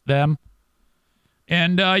interests them.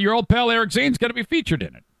 And your old pal Eric Zane's going to be featured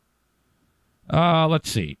in it. Let's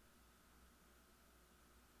see.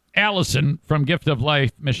 Allison from Gift of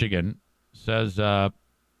Life, Michigan, says, Eric,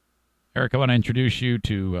 I want to introduce you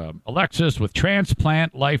to Alexis with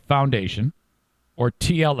Transplant Life Foundation, or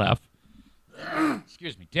TLF.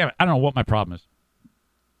 Excuse me. Damn it. I don't know what my problem is.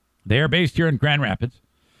 They are based here in Grand Rapids.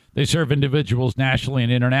 They serve individuals nationally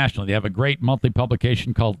and internationally. They have a great monthly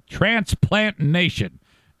publication called Transplant Nation,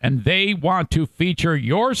 and they want to feature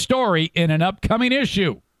your story in an upcoming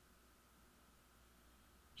issue.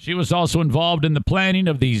 She was also involved in the planning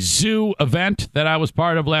of the zoo event that I was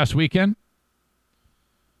part of last weekend.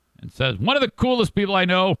 And says, one of the coolest people I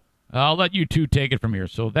know. I'll let you two take it from here.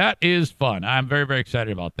 So that is fun. I'm very, very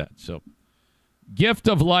excited about that. So Gift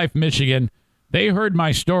of Life, Michigan. They heard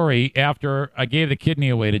my story after I gave the kidney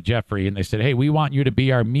away to Jeffrey, and they said, hey, we want you to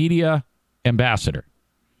be our media ambassador.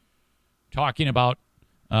 Talking about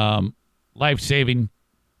life-saving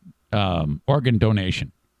organ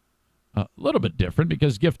donation. A little bit different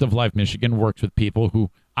because Gift of Life Michigan works with people who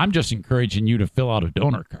I'm just encouraging you to fill out a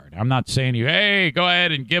donor card. I'm not saying to you, hey, go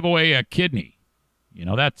ahead and give away a kidney. You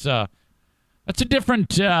know, that's a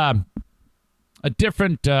different, I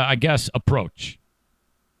guess, approach.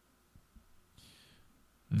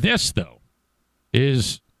 This, though,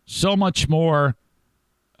 is so much more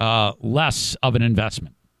less of an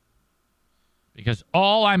investment because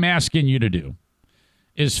all I'm asking you to do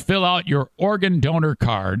is fill out your organ donor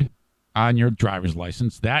card on your driver's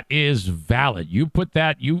license. That is valid. You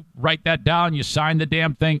write that down, you sign the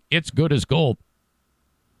damn thing, it's good as gold.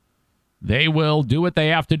 They will do what they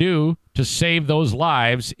have to do to save those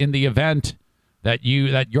lives in the event that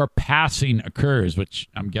your passing occurs, which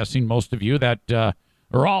I'm guessing most of you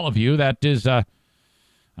or all of you, that is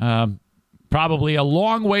probably a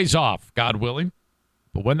long ways off, God willing.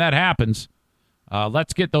 But when that happens,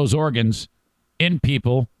 let's get those organs in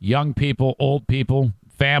people, young people, old people,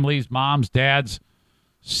 families, moms, dads,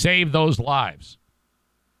 save those lives.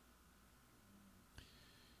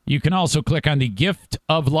 You can also click on the Gift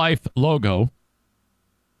of Life logo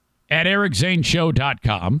at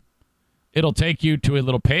ericzaneshow.com. It'll take you to a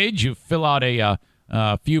little page. You fill out a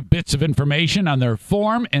few bits of information on their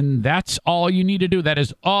form, and that's all you need to do. That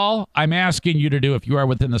is all I'm asking you to do if you are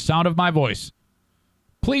within the sound of my voice.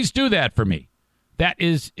 Please do that for me. That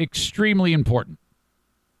is extremely important.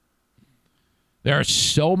 There are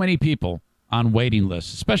so many people on waiting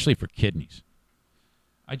lists, especially for kidneys.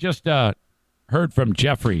 I just heard from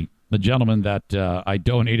Jeffrey, the gentleman that I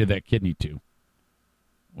donated that kidney to,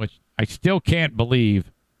 which I still can't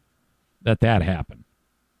believe that happened.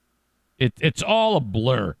 It's all a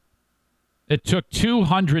blur. It took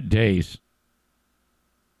 200 days.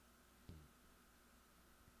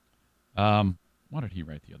 What did he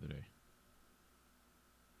write the other day?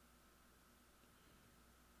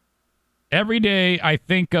 Every day I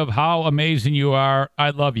think of how amazing you are. I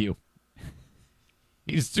love you.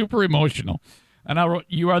 He's super emotional. And I wrote,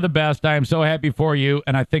 you are the best. I am so happy for you,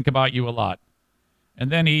 and I think about you a lot.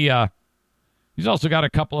 And then he's also got a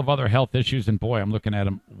couple of other health issues, and boy, I'm looking at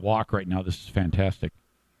him walk right now. This is fantastic.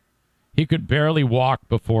 He could barely walk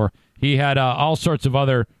before. He had all sorts of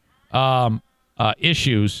other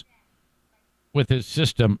issues with his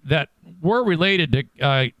system that were related to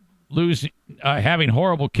having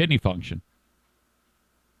horrible kidney function.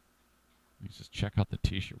 Let's just check out the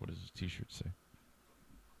T-shirt. What does his T-shirt say?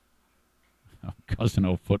 Oh, Cousin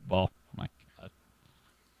O football. My God.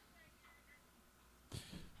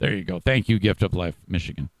 There you go. Thank you, Gift of Life,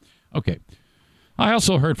 Michigan. Okay. I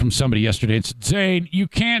also heard from somebody yesterday. It said, Zane, you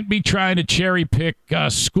can't be trying to cherry pick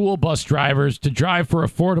school bus drivers to drive for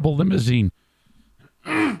affordable limousine.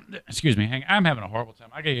 Excuse me. I'm having a horrible time.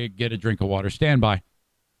 I got to get a drink of water. Stand by.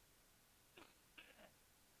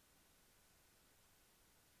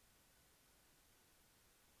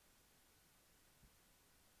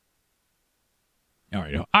 All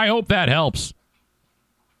right. I hope that helps.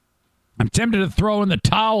 I'm tempted to throw in the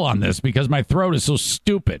towel on this because my throat is so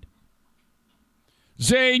stupid.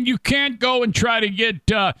 Zane, you can't go and try to get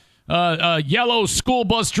yellow school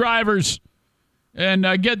bus drivers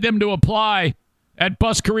and get them to apply at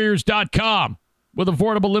buscareers.com with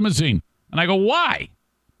affordable limousine. And I go, why?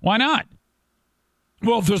 Why not?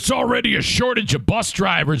 Well, there's already a shortage of bus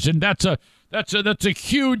drivers, and that's a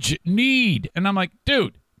huge need. And I'm like,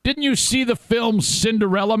 dude, didn't you see the film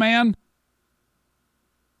Cinderella Man?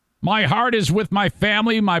 My heart is with my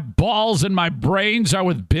family. My balls and my brains are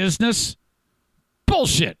with business.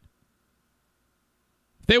 Bullshit.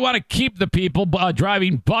 They want to keep the people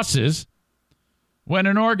driving buses when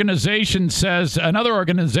another organization says,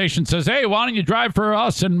 hey, why don't you drive for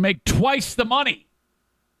us and make twice the money?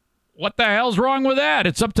 What the hell's wrong with that?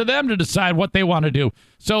 It's up to them to decide what they want to do.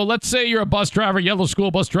 So let's say you're a bus driver, yellow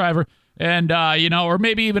school bus driver, and, or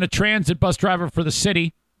maybe even a transit bus driver for the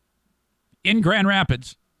city in Grand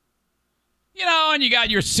Rapids. And you got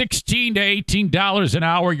your $16 to $18 an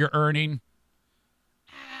hour you're earning.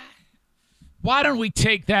 Why don't we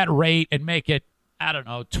take that rate and make it, I don't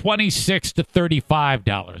know, $26 to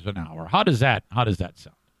 $35 an hour? How does that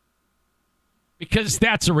sound? Because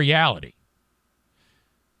that's a reality.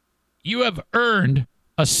 You have earned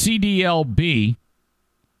a CDLB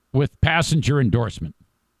with passenger endorsement.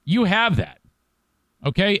 You have that.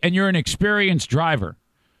 Okay? And you're an experienced driver.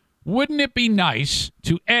 Wouldn't it be nice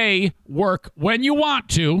to A, work when you want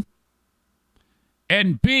to,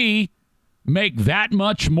 and B, make that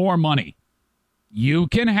much more money? You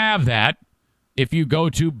can have that if you go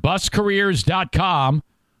to buscareers.com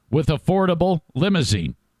with affordable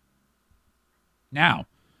limousine. Now,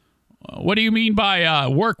 what do you mean by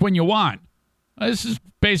work when you want? This is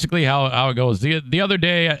basically how it goes. The other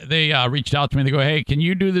day, they reached out to me. They go, hey, can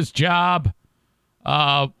you do this job?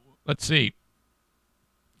 Let's see.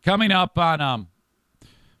 Coming up on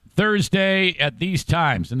Thursday at these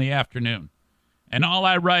times in the afternoon. And all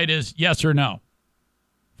I write is yes or no.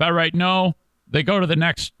 If I write no, they go to the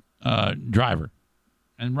next driver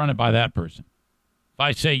and run it by that person. If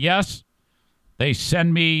I say yes, they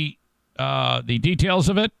send me the details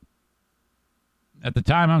of it. At the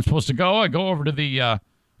time I'm supposed to go, I go over to the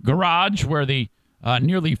garage where the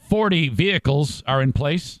nearly 40 vehicles are in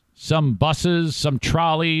place. Some buses, some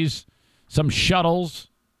trolleys, some shuttles,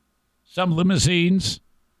 some limousines.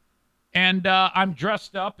 And I'm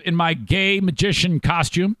dressed up in my gay magician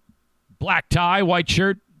costume, black tie, white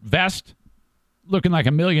shirt, vest, looking like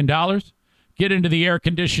 $1 million. Get into the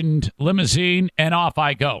air-conditioned limousine, and off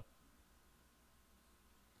I go.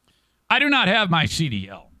 I do not have my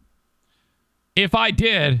CDL. If I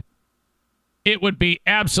did, it would be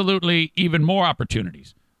absolutely even more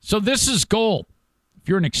opportunities. So this is gold. If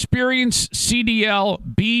you're an experienced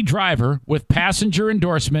CDL B driver with passenger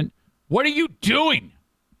endorsement, what are you doing?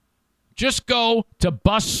 Just go to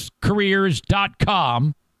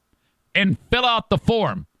buscareers.com and fill out the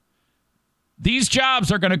form. These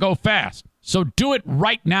jobs are going to go fast, so do it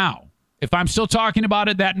right now. If I'm still talking about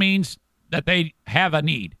it, that means that they have a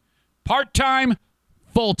need. Part-time,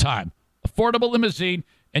 full-time, affordable limousine,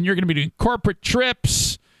 and you're going to be doing corporate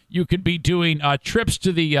trips. You could be doing trips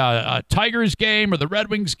to the Tigers game or the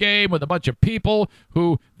Red Wings game with a bunch of people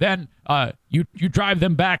who then you drive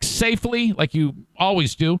them back safely like you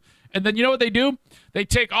always do. And then you know what they do? They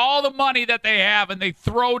take all the money that they have and they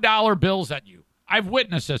throw dollar bills at you. I've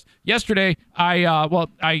witnessed this. Yesterday,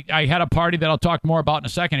 I had a party that I'll talk more about in a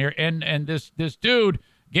second here, and this dude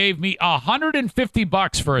gave me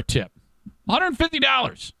 $150 for a tip.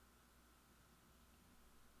 $150.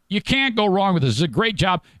 You can't go wrong with this. It's a great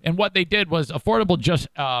job. And what they did was Affordable just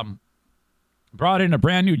brought in a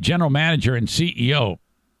brand new general manager and CEO.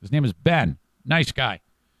 His name is Ben. Nice guy.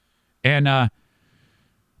 And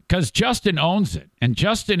because Justin owns it, and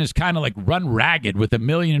Justin is kind of like run ragged with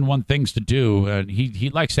 1,000,001 things to do. He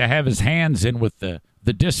likes to have his hands in with the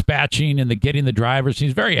dispatching and the getting the drivers.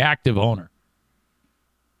 He's a very active owner.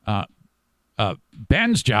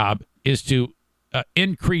 Ben's job is to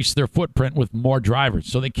increase their footprint with more drivers.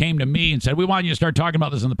 So they came to me and said, we want you to start talking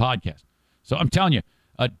about this on the podcast. So I'm telling you,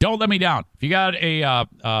 don't let me down. If you got a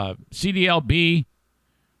CDLB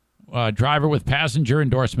driver with passenger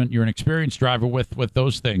endorsement, you're an experienced driver with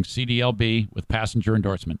those things, CDLB with passenger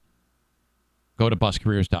endorsement, go to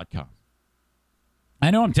buscareers.com.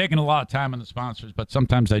 I know I'm taking a lot of time on the sponsors, but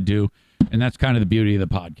sometimes I do, and that's kind of the beauty of the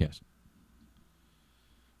podcast.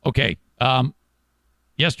 Okay,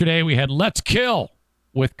 yesterday we had Let's Kill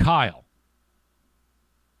with Kyle.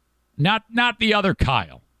 Not the other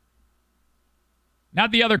Kyle.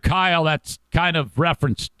 Not the other Kyle that's kind of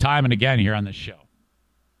referenced time and again here on this show.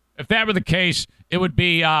 If that were the case, it would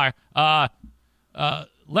be let's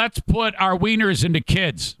put our wieners into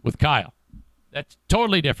kids with Kyle. That's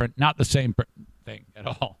totally different, not the same thing at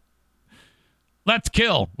all. Let's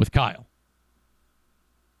Kill with Kyle.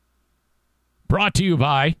 Brought to you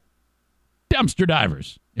by Dumpster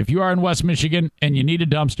Divers. If you are in West Michigan and you need a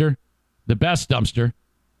dumpster, the best dumpster,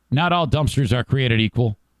 not all dumpsters are created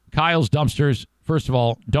equal. Kyle's dumpsters, first of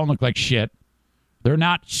all, don't look like shit. They're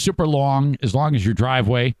not super long as your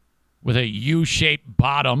driveway with a U-shaped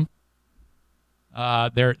bottom.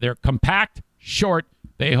 They're compact, short.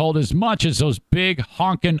 They hold as much as those big,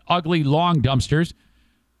 honking, ugly, long dumpsters.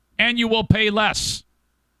 And you will pay less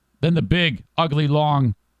than the big, ugly,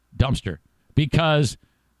 long dumpster. Because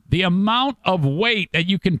the amount of weight that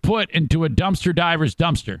you can put into a dumpster diver's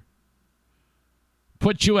dumpster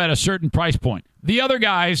puts you at a certain price point. The other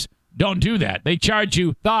guys don't do that. They charge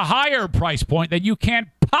you the higher price point that you can't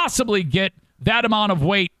possibly get that amount of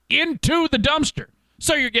weight into the dumpster.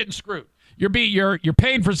 So you're getting screwed. You're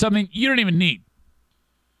paying for something you don't even need.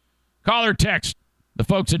 Call or text the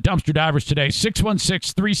folks at Dumpster Divers today,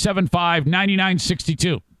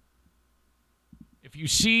 616-375-9962. If you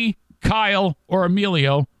see Kyle or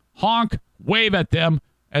Emilio, honk, wave at them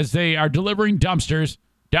as they are delivering dumpsters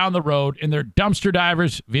down the road in their Dumpster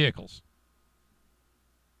Divers vehicles.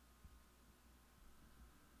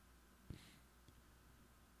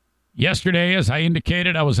 Yesterday, as I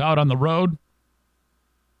indicated, I was out on the road.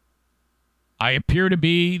 I appear to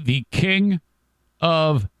be the king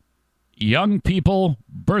of young people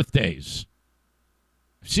birthdays.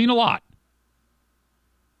 I've seen a lot.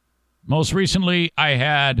 Most recently, I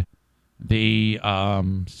had the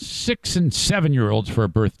 6 and 7-year-olds for a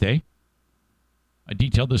birthday. I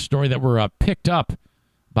detailed this story that were picked up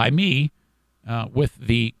by me with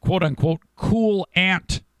the quote-unquote cool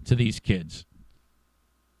aunt to these kids.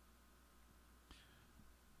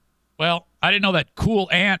 Well, I didn't know that cool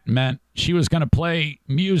aunt meant she was going to play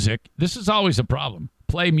music. This is always a problem.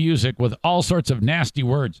 Play music with all sorts of nasty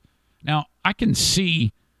words. Now, I can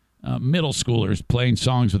see middle schoolers playing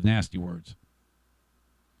songs with nasty words.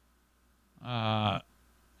 It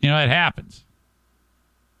happens.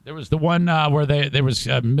 There was the one where there was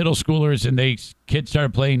middle schoolers and kids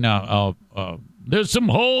started playing There's Some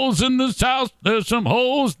Holes in This House, There's Some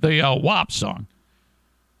Holes, the WAP song.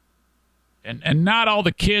 And not all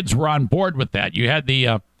the kids were on board with that. You had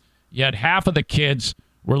half of the kids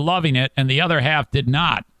were loving it, and the other half did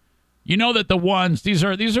not. You know that the ones these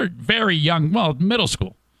are very young, well, middle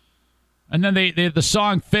school, and then the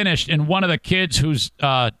song finished, and one of the kids who's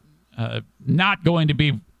not going to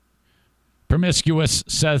be promiscuous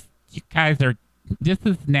says, "You guys this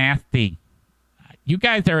is nasty. You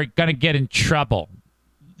guys are going to get in trouble."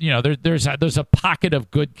 You know, there's a pocket of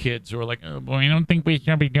good kids who are like, "Oh boy, I don't think we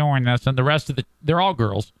should be doing this," and the rest of they're all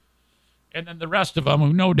girls, and then the rest of them,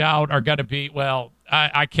 who no doubt are going to be, well,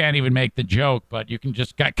 I can't even make the joke, but you can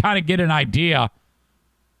just kind of get an idea.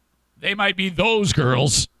 They might be those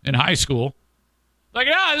girls in high school, like,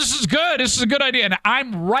 this is good, this is a good idea, and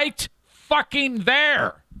I'm right fucking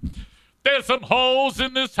there. There's some holes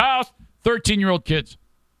in this house. 13-year-old kids.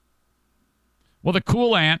 Well, the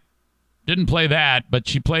cool aunt didn't play that, but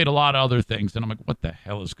she played a lot of other things. And I'm like, what the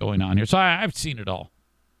hell is going on here? So I've seen it all.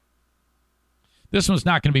 This one's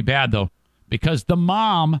not going to be bad, though, because the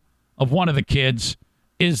mom of one of the kids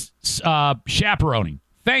is chaperoning.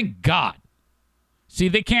 Thank God. See,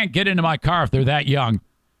 they can't get into my car if they're that young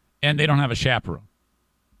and they don't have a chaperone.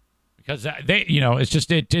 Because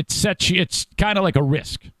it's kind of like a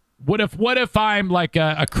risk. What if I'm like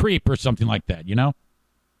a creep or something like that,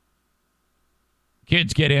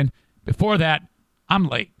 Kids get in. Before that, I'm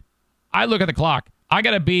late. I look at the clock. I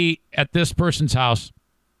got to be at this person's house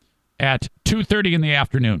at 2:30 in the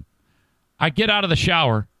afternoon. I get out of the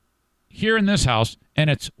shower here in this house, and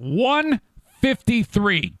it's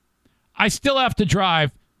 1:53. I still have to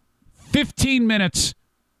drive 15 minutes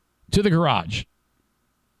to the garage.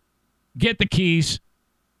 Get the keys,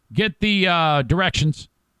 get the directions,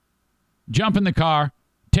 jump in the car,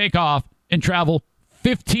 take off, and travel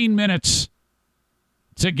 15 minutes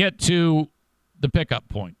to get to the pickup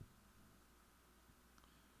point.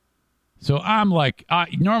 So I'm like,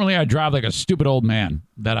 normally I drive like a stupid old man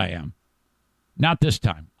that I am. Not this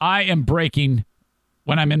time. I am braking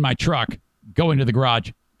when I'm in my truck, going to the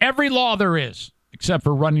garage. Every law there is, except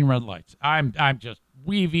for running red lights. I'm just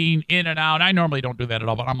weaving in and out. I normally don't do that at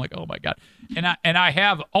all, but I'm like, oh my God. And I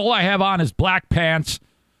have all I have on is black pants,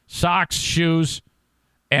 socks, shoes,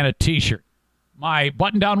 and a t-shirt. My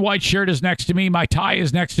button-down white shirt is next to me. My tie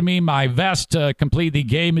is next to me. My vest to complete the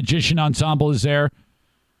gay magician ensemble is there.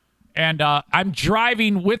 And I'm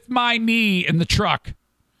driving with my knee in the truck,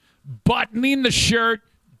 buttoning the shirt,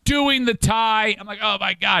 doing the tie. I'm like, oh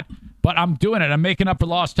my God. But I'm doing it. I'm making up for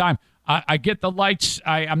lost time. I get the lights.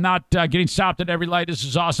 I'm not getting stopped at every light. This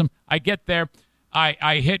is awesome. I get there.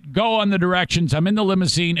 I hit go on the directions. I'm in the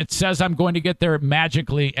limousine. It says I'm going to get there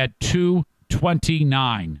magically at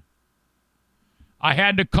 2:29. I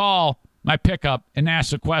had to call my pickup and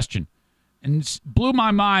ask a question. And it blew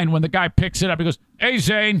my mind when the guy picks it up. He goes, hey,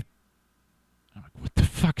 Zane. I'm like, what the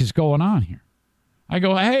fuck is going on here? I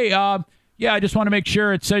go, hey, yeah, I just want to make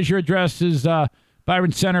sure it says your address is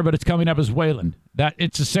Byron Center, but it's coming up as Wayland. That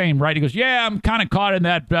it's the same, right? He goes, yeah, I'm kind of caught in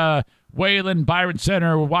that Wayland, Byron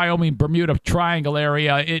Center, Wyoming, Bermuda triangle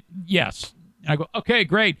area. Yes. And I go, okay,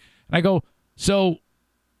 great. And I go, so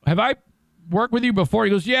have I worked with you before?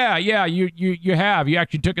 He goes, yeah, you have. You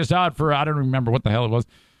actually took us out for, I don't remember what the hell it was.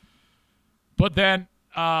 But then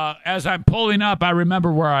as I'm pulling up, I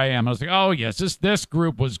remember where I am. I was like, oh, yes, this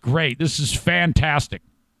group was great. This is fantastic.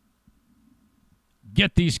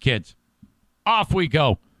 Get these kids. Off we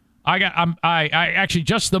go. I actually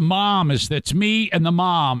just the mom it's me and the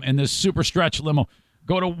mom in this super stretch limo.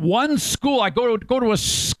 Go to one school. I go to a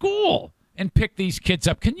school and pick these kids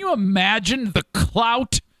up. Can you imagine the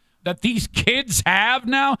clout that these kids have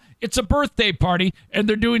now? It's a birthday party, and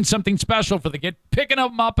they're doing something special for the kid, picking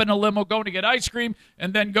them up in a limo, going to get ice cream,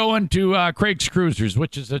 and then going to Craig's Cruisers,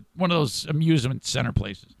 which is one of those amusement center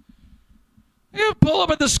places. You pull up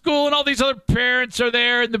at the school, and all these other parents are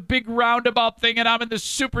there in the big roundabout thing, and I'm in this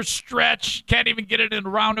super stretch. Can't even get it in a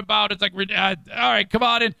roundabout. It's like, all right, come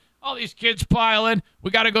on in. All these kids pile in. We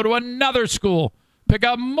got to go to another school, pick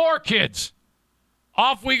up more kids.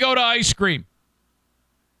 Off we go to ice cream.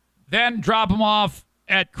 Then drop them off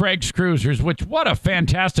at Craig's Cruisers, which what a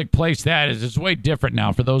fantastic place that is. It's way different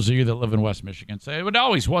now for those of you that live in West Michigan. So it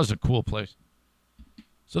always was a cool place.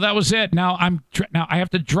 So that was it. Now I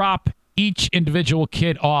have to drop each individual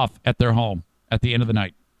kid off at their home at the end of the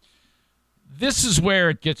night. This is where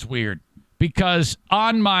it gets weird because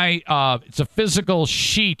on my it's a physical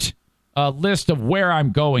sheet list of where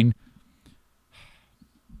I'm going.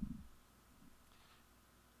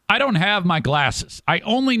 I don't have my glasses. I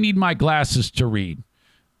only need my glasses to read.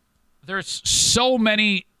 There's so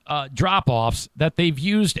many drop-offs that they've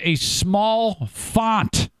used a small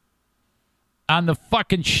font on the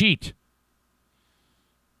fucking sheet.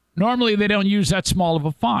 Normally, they don't use that small of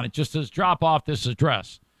a font. It just says drop off this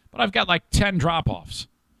address. But I've got like 10 drop-offs.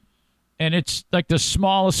 And it's like the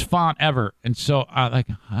smallest font ever. And so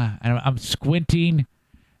I'm squinting,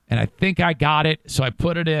 and I think I got it. So I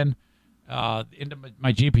put it in into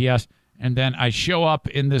my GPS, and then I show up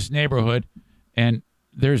in this neighborhood, and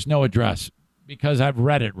there's no address because I've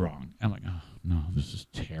read it wrong. I'm like, oh, no, this is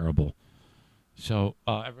terrible. So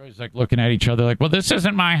everybody's like looking at each other like, well, this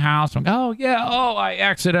isn't my house. I'm like, oh yeah, I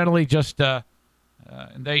accidentally just I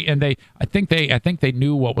think they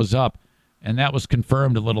knew what was up, and that was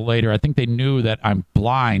confirmed a little later. I think they knew that I'm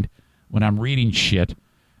blind when I'm reading shit.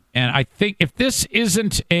 And I think if this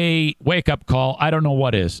isn't a wake-up call, I don't know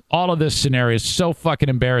what is. All of this scenario is so fucking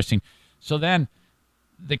embarrassing. So then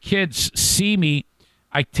the kids see me.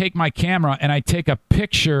 I take my camera, and I take a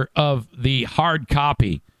picture of the hard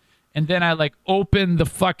copy. And then I, like, open the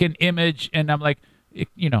fucking image, and I'm, like,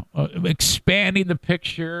 expanding the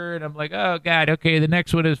picture. And I'm like, oh, God, okay, the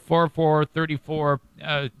next one is 4434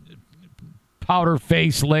 Powder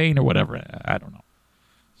Face Lane or whatever. I don't know.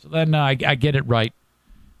 So then I get it right.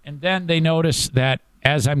 And then they notice that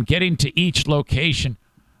as I'm getting to each location,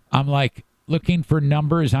 I'm like looking for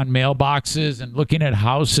numbers on mailboxes and looking at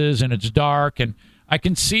houses, and it's dark and I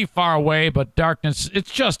can see far away, but darkness,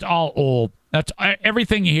 it's just all old. That's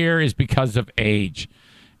everything here is because of age.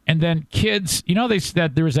 And then kids, they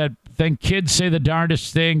said there was that thing, kids say the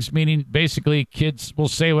darndest things, meaning basically kids will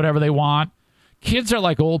say whatever they want. Kids are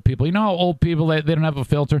like old people. You know how old people, they don't have a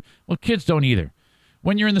filter? Well, kids don't either.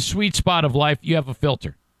 When you're in the sweet spot of life, you have a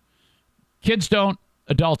filter. Kids don't,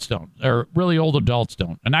 adults don't, or really old adults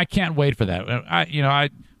don't. And I can't wait for that.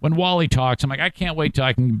 When Wally talks, I'm like, I can't wait till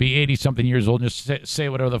I can be 80-something years old and just say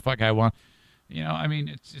whatever the fuck I want.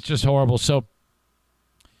 It's just horrible. So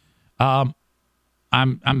I'm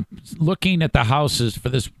looking at the houses for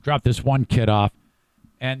this, drop this one kid off.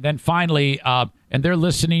 And then finally, and they're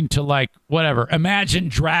listening to like whatever, Imagine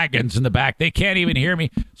Dragons in the back. They can't even hear me.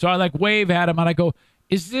 So I like wave at them and I go,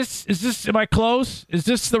 is this, am I close? Is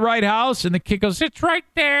this the right house? And the kid goes, it's right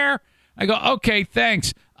there. I go, okay,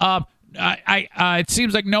 thanks. It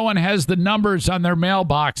seems like no one has the numbers on their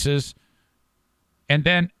mailboxes. And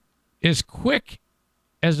then as quick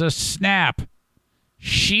as a snap,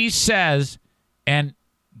 she says, and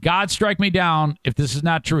God strike me down if this is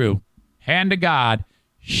not true, hand to God,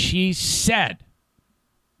 she said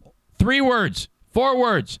 4 words,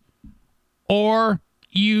 or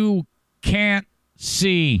you can't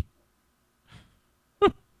see.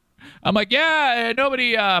 I'm like, yeah,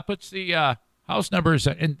 nobody puts the house numbers,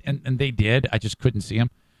 and they did. I just couldn't see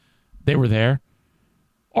them. They were there.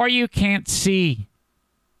 Or you can't see.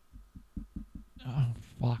 Oh,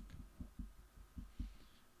 fuck.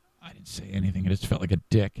 I didn't say anything. I just felt like a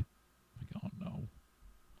dick. Like, oh, no.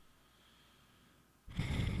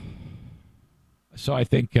 So I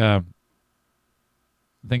think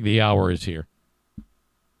the hour is here.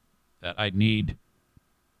 That I need.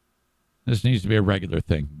 This needs to be a regular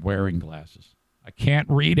thing, wearing glasses. I can't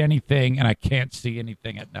read anything, and I can't see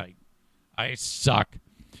anything at night. I suck.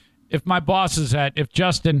 If my bosses if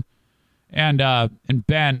Justin and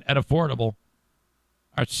Ben at Affordable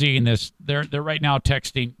are seeing this, they're right now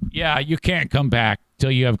texting, yeah, you can't come back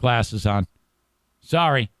till you have glasses on.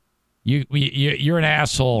 Sorry. You're an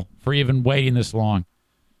asshole for even waiting this long.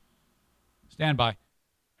 Stand by.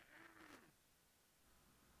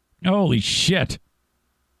 Holy shit.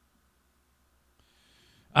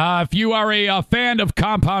 If you are a fan of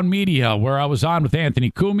Compound Media, where I was on with Anthony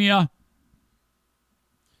Cumia,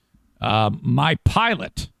 my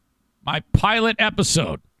pilot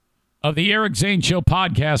episode of the Eric Zane Show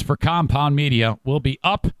podcast for Compound Media will be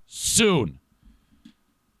up soon.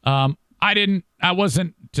 I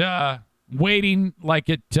wasn't waiting like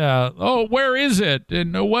it, where is it?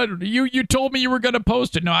 And what, you told me you were going to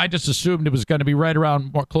post it. No, I just assumed it was going to be right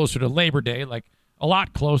around more closer to Labor Day, like a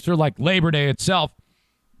lot closer, like Labor Day itself.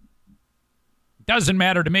 Doesn't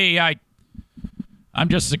matter to me. I'm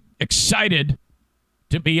just excited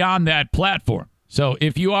to be on that platform. So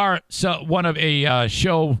if you are one of a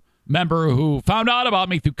show member who found out about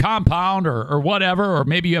me through Compound or whatever, or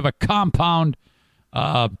maybe you have a Compound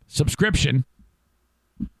subscription,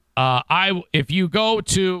 if you go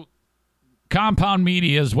to Compound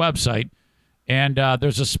Media's website and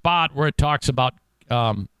there's a spot where it talks about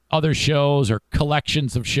other shows or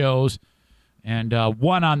collections of shows, and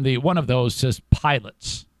one of those says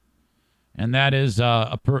Pilots, and that is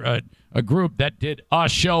a group that did a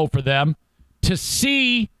show for them to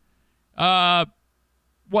see what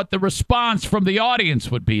the response from the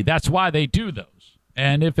audience would be. That's why they do those.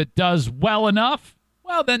 And if it does well enough,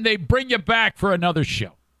 well, then they bring you back for another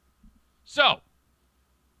show. So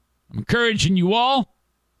I'm encouraging you all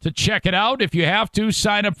to check it out. If you have to,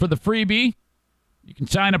 sign up for the freebie. You can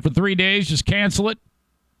sign up for 3 days. Just cancel it.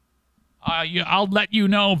 I'll let you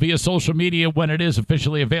know via social media when it is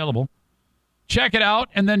officially available. Check it out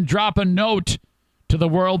and then drop a note to the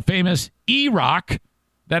world-famous E-Rock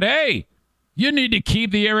that, hey, you need to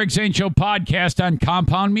keep the Eric Zane Show podcast on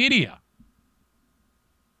Compound Media.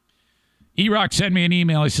 E-Rock sent me an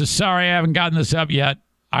email. He says, sorry, I haven't gotten this up yet.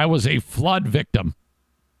 I was a flood victim.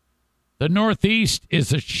 The Northeast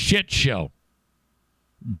is a shit show.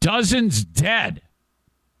 Dozens dead.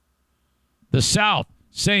 The South,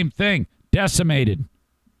 same thing. Decimated.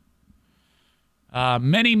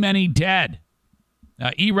 Many, many dead.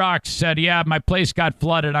 E-Rock said, yeah, my place got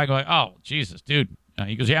flooded. I go, oh, Jesus, dude.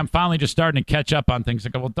 He goes, yeah, I'm finally just starting to catch up on things. I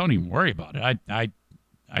go, well, don't even worry about it. I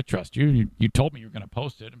trust you. You told me you were going to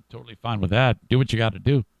post it. I'm totally fine with that. Do what you got to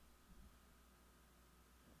do.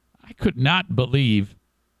 I could not believe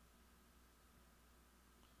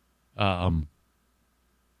that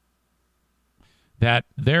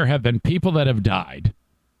there have been people that have died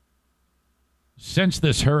since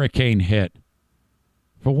this hurricane hit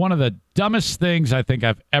for one of the dumbest things I think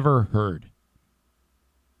I've ever heard.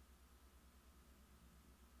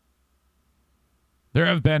 There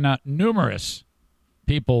have been numerous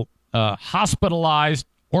people hospitalized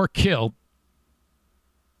or killed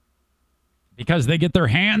because they get their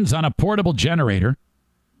hands on a portable generator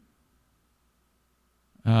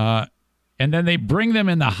and then they bring them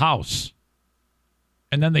in the house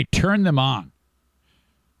and then they turn them on.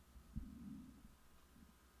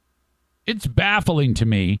 It's baffling to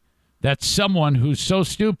me that someone who's so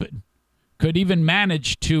stupid could even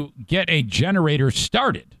manage to get a generator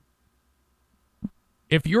started.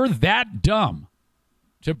 If you're that dumb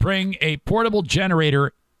to bring a portable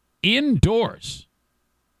generator indoors,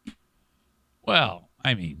 well,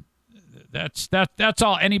 I mean, that's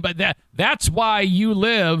all anybody. That's why you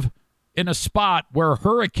live in a spot where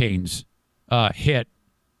hurricanes hit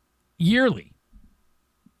yearly.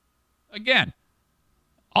 Again,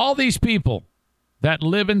 all these people that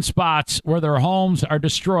live in spots where their homes are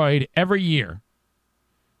destroyed every year.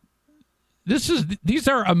 These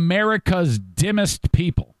are America's dimmest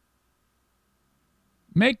people.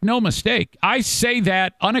 Make no mistake. I say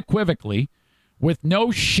that unequivocally with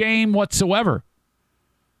no shame whatsoever.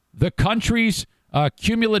 The country's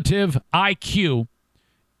cumulative IQ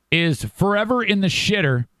is forever in the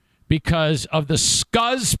shitter because of the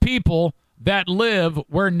scuzz people that live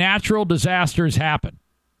where natural disasters happen.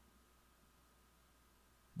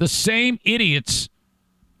 The same idiots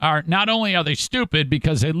are, not only are they stupid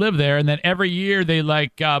because they live there and then every year they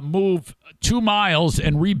move 2 miles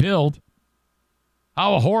and rebuild.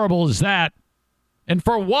 How horrible is that? And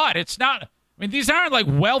for what? It's not, I mean, these aren't like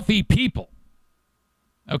wealthy people.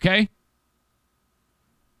 Okay?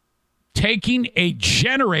 Taking a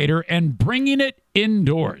generator and bringing it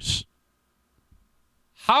indoors.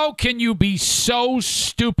 How can you be so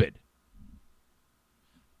stupid?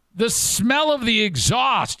 The smell of the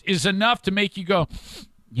exhaust is enough to make you go,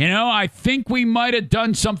 I think we might have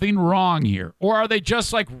done something wrong here. Or are they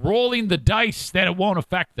just like rolling the dice that it won't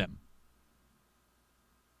affect them?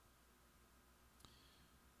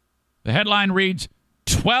 The headline reads,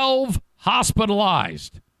 12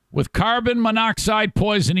 hospitalized with carbon monoxide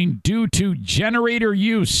poisoning due to generator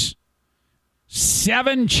use.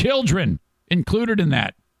 7 children included in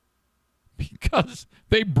that because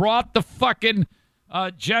they brought the fucking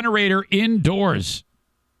generator indoors.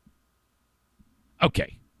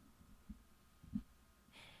 Okay.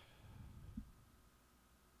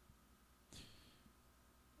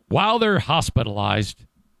 While they're hospitalized,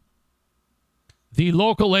 the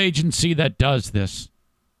local agency that does this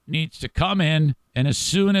needs to come in, and as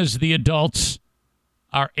soon as the adults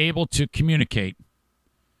are able to communicate,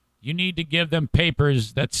 you need to give them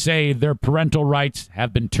papers that say their parental rights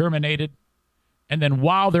have been terminated, and then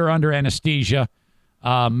while they're under anesthesia,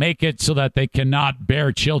 make it so that they cannot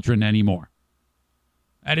bear children anymore.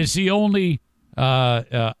 That is the only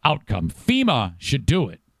outcome. FEMA should do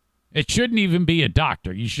it. It shouldn't even be a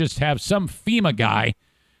doctor. You should just have some FEMA guy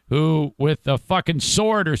who, with a fucking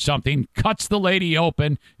sword or something, cuts the lady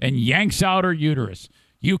open and yanks out her uterus.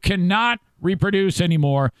 You cannot reproduce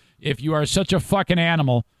anymore if you are such a fucking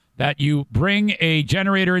animal that you bring a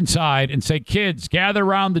generator inside and say, kids, gather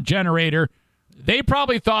around the generator. They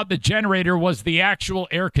probably thought the generator was the actual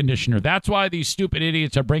air conditioner. That's why these stupid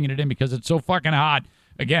idiots are bringing it in, because it's so fucking hot.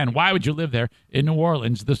 Again, why would you live there in New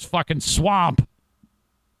Orleans, this fucking swamp,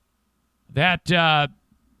 that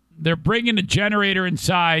they're bringing a generator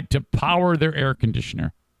inside to power their air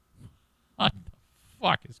conditioner? What the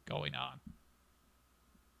fuck is going on?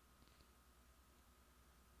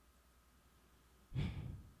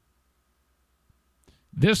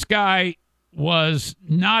 This guy was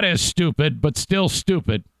not as stupid, but still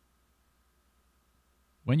stupid.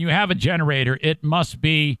 When you have a generator, it must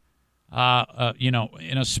be, in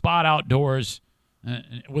a spot outdoors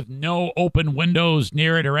with no open windows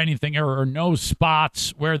near it or anything, or no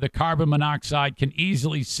spots where the carbon monoxide can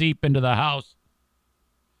easily seep into the house.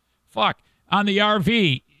 Fuck. On the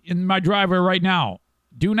RV in my driveway right now,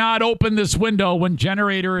 do not open this window when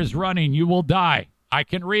generator is running. You will die. I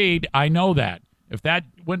can read. I know that. If that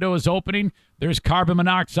window is opening, there's carbon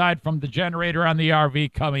monoxide from the generator on the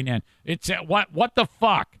RV coming in. It's what the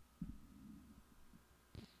fuck?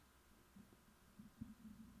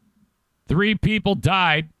 3 people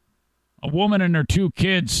died. A woman and her 2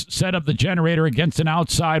 kids set up the generator against an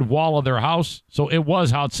outside wall of their house, so it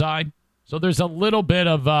was outside. So there's a little bit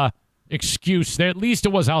of excuse there. At least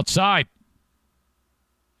it was outside.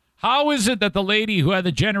 How is it that the lady who had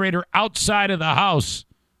the generator outside of the house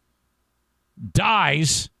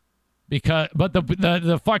dies, but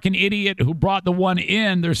the fucking idiot who brought the one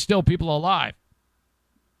in, there's still people alive?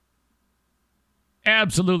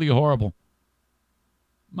 Absolutely horrible.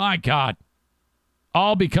 My God.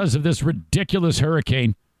 All because of this ridiculous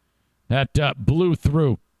hurricane that blew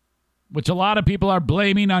through, which a lot of people are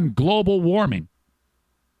blaming on global warming.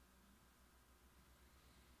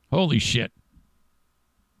 Holy shit.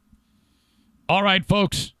 All right,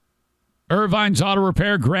 folks. Irvine's Auto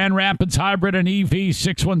Repair, Grand Rapids Hybrid and EV,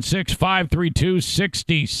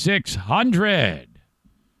 616-532-6600.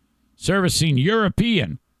 Servicing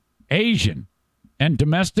European, Asian, and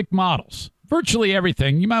domestic models. Virtually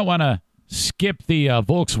everything. You might want to skip the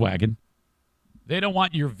Volkswagen. They don't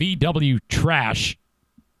want your VW trash.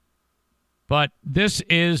 But this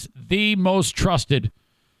is the most trusted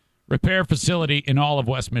repair facility in all of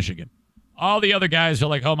West Michigan. All the other guys are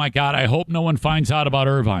like, oh my God, I hope no one finds out about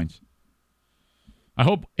Irvine's. I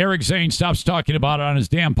hope Eric Zane stops talking about it on his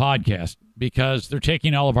damn podcast because they're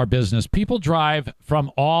taking all of our business. People drive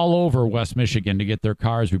from all over West Michigan to get their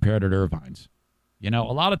cars repaired at Irvine's. You know,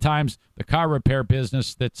 a lot of times the car repair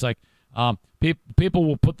business that's like, people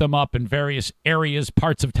will put them up in various areas,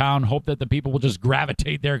 parts of town, hope that the people will just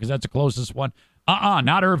gravitate there because that's the closest one.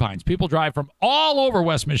 Not Irvine's. People drive from all over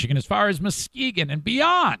West Michigan, as far as Muskegon and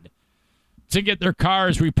beyond, to get their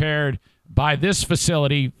cars repaired by this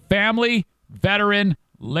facility. Family, veteran,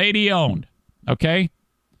 lady-owned. Okay?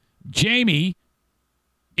 Jamie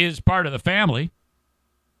is part of the family.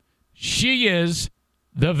 She is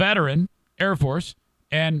the veteran, Air Force,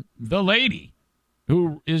 and the lady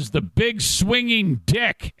who is the big swinging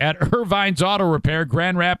dick at Irvine's Auto Repair,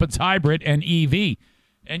 Grand Rapids Hybrid, and EV.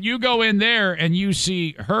 And you go in there and you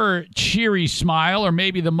see her cheery smile, or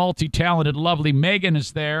maybe the multi-talented, lovely Megan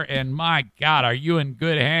is there, and my God, are you in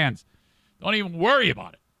good hands. Don't even worry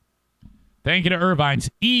about it. Thank you to Irvine's,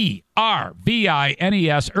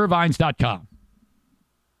 ERVINES, Irvines.com.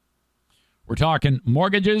 We're talking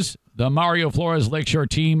mortgages. The Mario Flores Lakeshore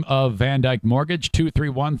team of Van Dyke Mortgage,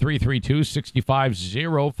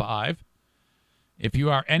 231-332-6505. If you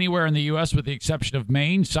are anywhere in the U.S. with the exception of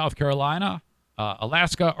Maine, South Carolina,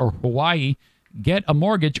 Alaska, or Hawaii, get a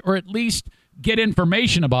mortgage, or at least get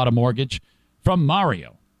information about a mortgage from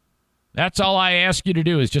Mario. That's all I ask you to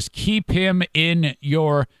do, is just keep him in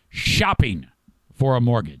your shopping for a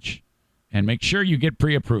mortgage. And make sure you get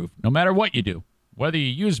pre-approved, no matter what you do. Whether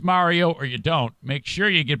you use Mario or you don't, make sure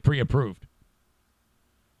you get pre-approved.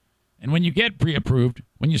 And when you get pre-approved,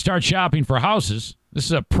 when you start shopping for houses, this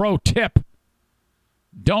is a pro tip.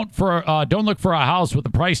 Don't look for a house with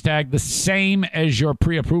a price tag the same as your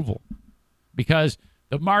pre-approval, because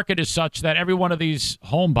the market is such that every one of these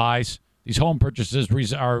home buys, these home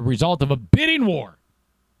purchases, are a result of a bidding war.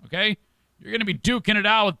 Okay? You're going to be duking it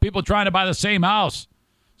out with people trying to buy the same house.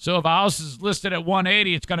 So if a house is listed at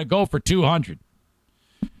 $180, it's going to go for $200.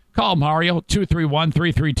 Call Mario,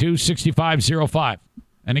 231-332-6505.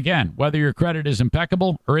 And again, whether your credit is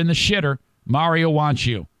impeccable or in the shitter, Mario wants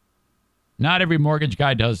you. Not every mortgage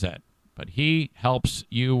guy does that, but he helps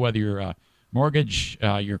you whether your mortgage,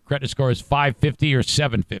 your credit score is 550 or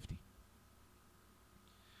 750.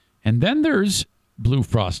 And then there's Blue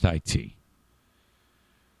Frost IT.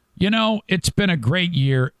 You know, it's been a great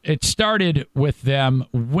year. It started with them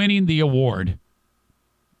winning the award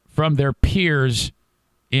from their peers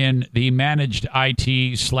in the managed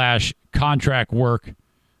IT/contract work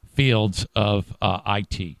fields of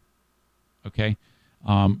IT. Okay?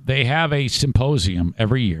 They have a symposium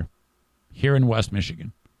every year here in West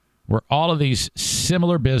Michigan where all of these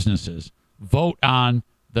similar businesses vote on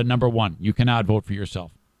the number one. You cannot vote for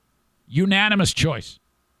yourself. Unanimous choice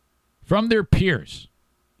from their peers.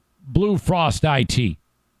 Blue Frost IT.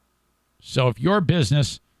 So if your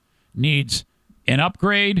business needs an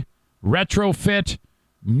upgrade, retrofit,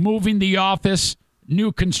 moving the office,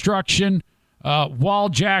 new construction, wall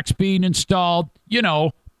jacks being installed,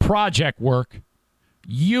 project work,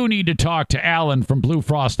 you need to talk to Alan from Blue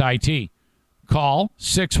Frost IT. Call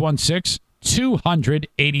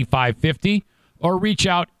 616-200-8550 or reach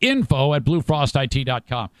out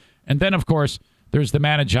info@bluefrostit.com. And then, of course, there's the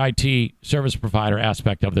managed IT service provider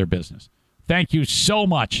aspect of their business. Thank you so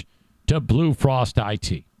much to Blue Frost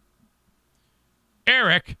IT.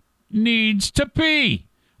 Eric needs to pee.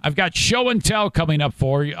 I've got show and tell coming up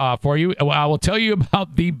for you. I will tell you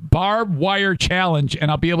about the barbed wire challenge, and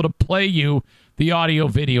I'll be able to play you the audio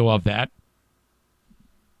video of that.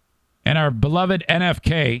 And our beloved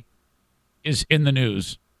NFK is in the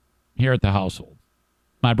news here at the household.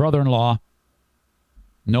 My brother-in-law,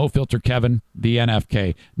 No Filter Kevin, the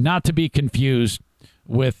NFK. Not to be confused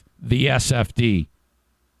with the SFD.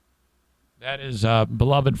 That is a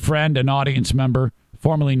beloved friend and audience member,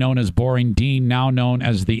 formerly known as Boring Dean, now known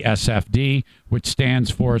as the SFD, which stands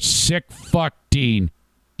for Sick Fuck Dean.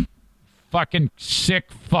 Fucking sick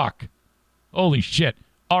fuck. Holy shit.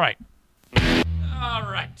 All right.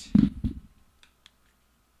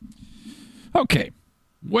 Okay.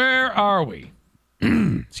 Where are we?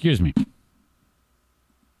 Excuse me.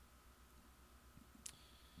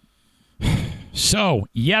 So,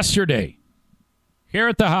 yesterday, here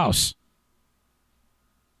at the house,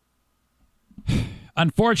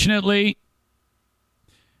 unfortunately,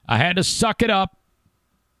 I had to suck it up.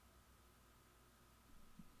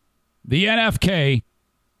 The NFK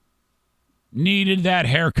needed that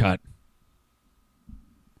haircut.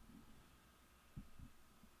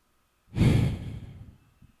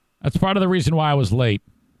 That's part of the reason why I was late.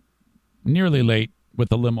 Nearly late with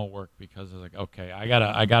the limo work, because I was like, okay,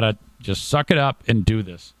 I gotta just suck it up and do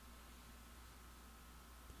this.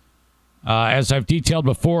 As I've detailed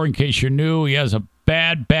before, in case you're new, he has a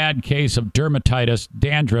bad case of dermatitis,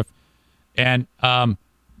 dandruff, and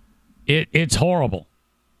it's horrible.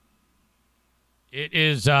 It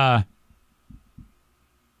is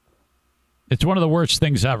it's one of the worst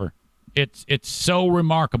things ever. It's so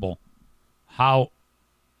remarkable how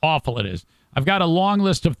awful it is. I've got a long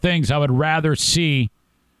list of things I would rather see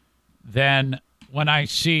than when I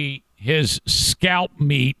see his scalp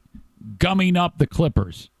meat gumming up the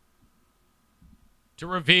clippers to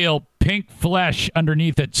reveal pink flesh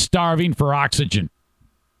underneath it, starving for oxygen.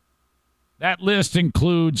 That list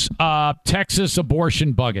includes Texas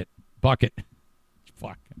abortion bucket. Fuck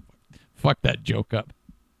that joke up.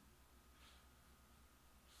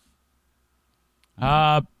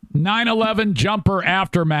 9/11 jumper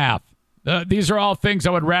aftermath. These are all things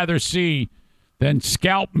I would rather see than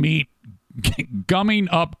scalp meat gumming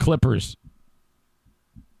up clippers.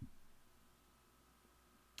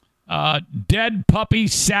 Dead puppy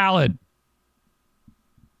salad.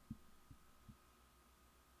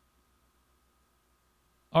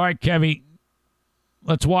 All right, Kevy,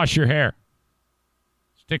 let's wash your hair.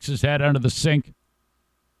 Sticks his head under the sink.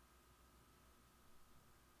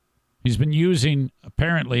 He's been using,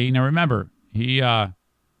 apparently, now remember, Diana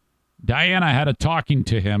had a talking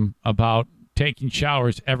to him about taking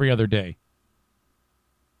showers every other day.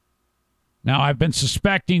 Now, I've been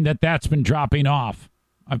suspecting that that's been dropping off.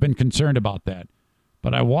 I've been concerned about that.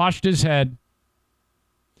 But I washed his head,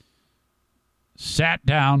 sat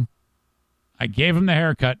down, I gave him the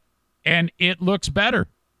haircut, and it looks better.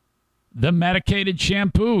 The medicated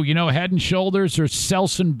shampoo, Head and Shoulders or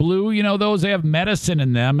Selsun Blue, those, they have medicine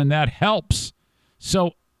in them, and that helps.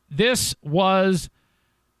 So this was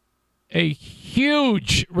a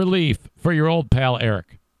huge relief for your old pal,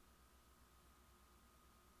 Eric.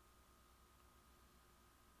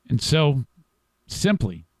 And so,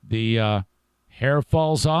 simply, the hair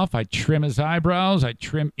falls off. I trim his eyebrows. I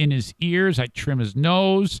trim in his ears. I trim his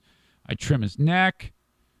nose. I trim his neck.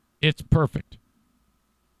 It's perfect.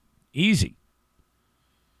 Easy.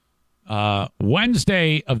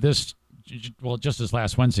 Wednesday of this, well, just this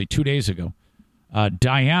last Wednesday, 2 days ago,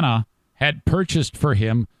 Diana had purchased for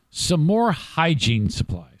him some more hygiene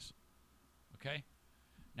supplies. Okay?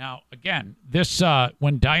 Now, again, this,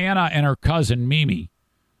 when Diana and her cousin Mimi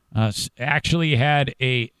actually had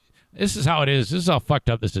this is how it is. This is how fucked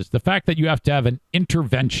up this is. The fact that you have to have an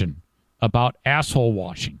intervention about asshole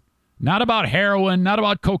washing. Not about heroin, not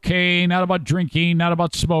about cocaine, not about drinking, not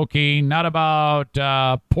about smoking, not about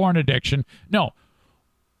porn addiction. No.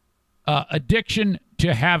 Addiction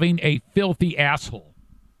to having a filthy asshole.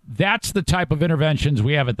 That's the type of interventions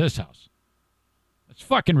we have at this house. It's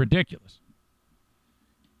fucking ridiculous.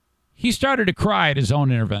 He started to cry at his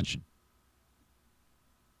own intervention.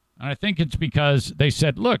 And I think it's because they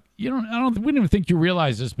said, look, we don't even think you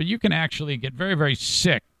realize this, but you can actually get very, very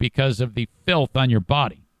sick because of the filth on your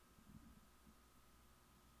body.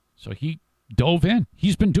 So he dove in.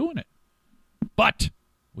 He's been doing it. But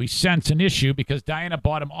we sense an issue because Diana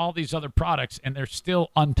bought him all these other products, and they're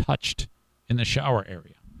still untouched in the shower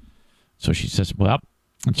area. So she says, well,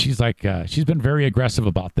 and she's like, she's been very aggressive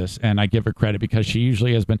about this, and I give her credit because she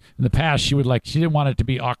usually has been. In the past, she didn't want it to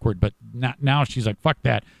be awkward, but now she's like, fuck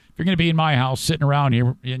that. If you're going to be in my house sitting around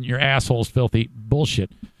here and your asshole's filthy,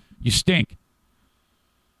 bullshit. You stink.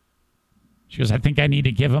 She goes, I think I need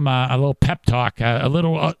to give him a little pep talk, a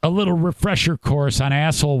little refresher course on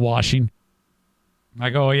asshole washing. I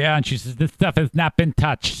go, oh, yeah. And she says, this stuff has not been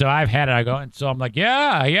touched, so I've had it. I go, and so I'm like,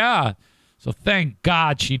 yeah. So thank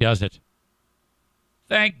God she does it.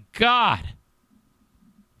 Thank God.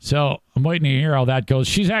 So I'm waiting to hear how that goes.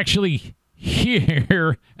 She's actually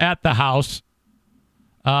here at the house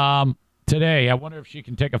today. I wonder if she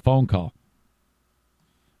can take a phone call.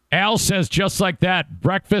 Al says, just like that,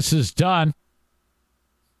 breakfast is done.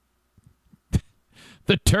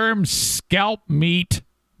 The term scalp meat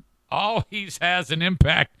Always has an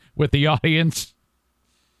impact with the audience.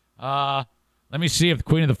 Let me see if the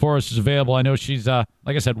Queen of the Forest is available. I know she's, like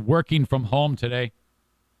I said, working from home today.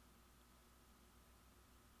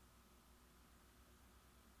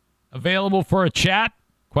 Available for a chat?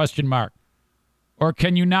 Question mark. Or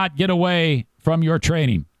can you not get away from your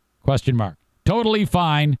training? Question mark. Totally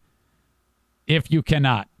fine if you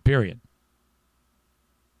cannot. Period.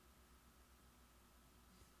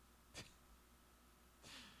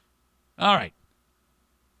 All right.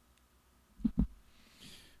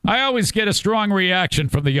 I always get a strong reaction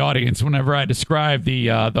from the audience whenever I describe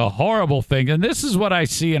the horrible thing. And this is what I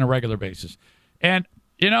see on a regular basis. And,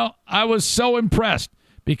 I was so impressed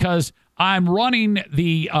because I'm running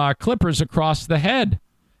the clippers across the head.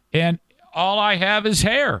 And all I have is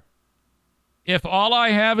hair. If all I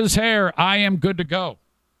have is hair, I am good to go.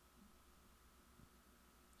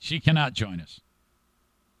 She cannot join us.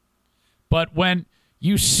 But when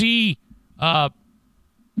you see,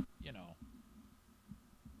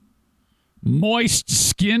 moist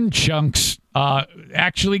skin chunks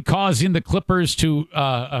actually causing the clippers to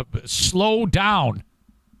slow down,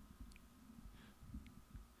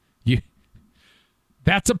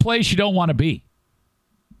 that's a place you don't want to be.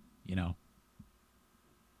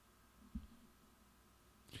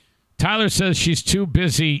 Tyler says she's too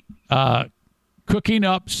busy cooking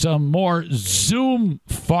up some more Zoom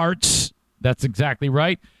farts. That's exactly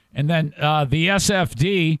right. And then the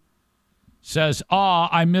SFD says,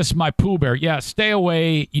 I miss my Pooh Bear. Yeah, stay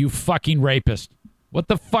away, you fucking rapist. What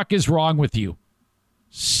the fuck is wrong with you?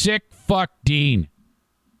 Sick fuck Dean.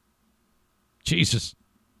 Jesus.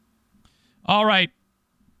 All right.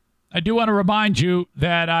 I do want to remind you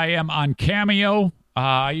that I am on Cameo.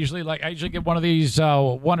 I usually get one of these,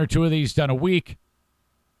 one or two of these done a week.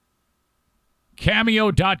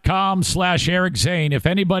 Cameo.com/Eric Zane. If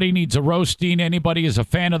anybody needs a roasting, anybody is a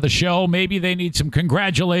fan of the show, maybe they need some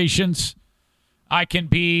congratulations, I can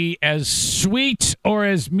be as sweet or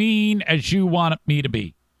as mean as you want me to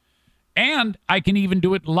be. And I can even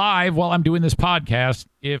do it live while I'm doing this podcast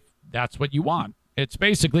if that's what you want. It's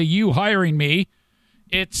basically you hiring me.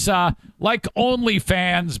 It's like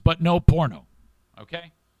OnlyFans, but no porno.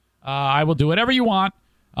 Okay? I will do whatever you want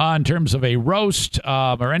in terms of a roast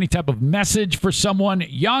or any type of message for someone,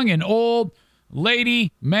 young and old,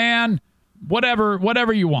 lady, man,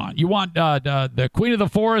 whatever you want. You want the Queen of the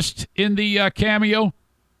Forest in the Cameo?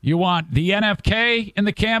 You want the NFK in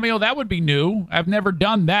the Cameo? That would be new. I've never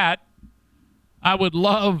done that. I would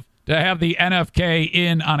love to have the NFK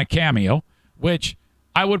in on a Cameo, which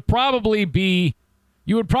I would probably be...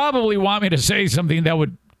 You would probably want me to say something that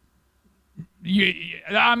would...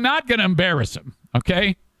 I'm not going to embarrass him,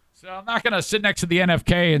 okay? So I'm not going to sit next to the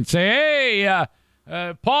NFK and say, hey,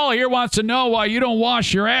 Paul here wants to know why you don't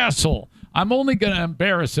wash your asshole. I'm only going to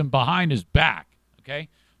embarrass him behind his back, okay?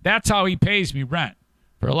 That's how he pays me rent,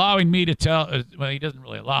 for allowing me to tell... well, he doesn't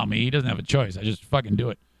really allow me. He doesn't have a choice. I just fucking do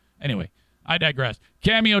it. Anyway, I digress.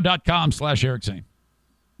 Cameo.com/Eric Zane.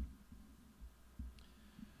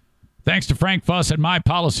 Thanks to Frank Fuss at My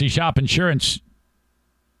Policy Shop Insurance.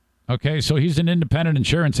 Okay, so he's an independent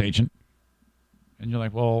insurance agent. And you're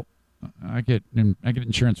like, well, I get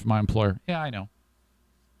insurance from my employer. Yeah, I know.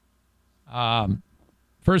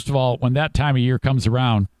 First of all, when that time of year comes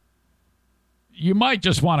around, you might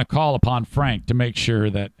just want to call upon Frank to make sure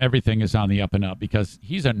that everything is on the up and up, because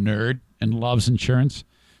he's a nerd and loves insurance.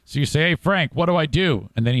 So you say, hey, Frank, what do I do?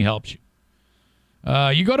 And then he helps you.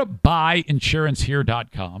 You go to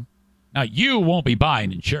buyinsurancehere.com. Now, you won't be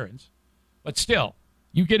buying insurance, but still,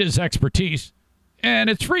 you get his expertise, and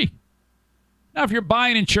it's free. Now, if you're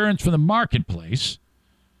buying insurance from the marketplace,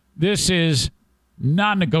 this is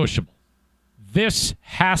non-negotiable. This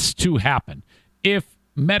has to happen. If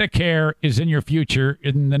Medicare is in your future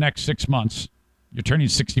in the next 6 months, you're turning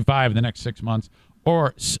 65 in the next 6 months,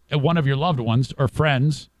 or one of your loved ones or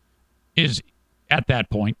friends is at that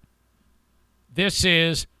point, this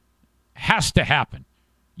has to happen.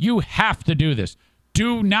 You have to do this.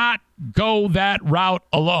 Do not go that route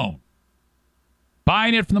alone.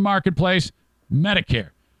 Buying it from the marketplace, Medicare.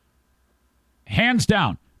 Hands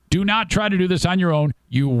down, do not try to do this on your own.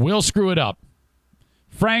 You will screw it up.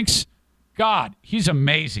 Frank's, God, he's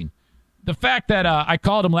amazing. The fact that I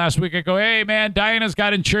called him last week, I go, hey, man, Diana's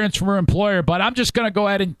got insurance from her employer, but I'm just going to go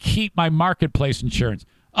ahead and keep my marketplace insurance.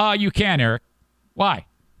 You can, Eric. Why?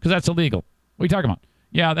 Because that's illegal. What are you talking about?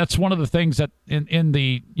 Yeah, that's one of the things that in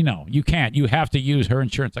the, you can't. You have to use her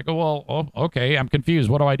insurance. I go, well, okay, I'm confused.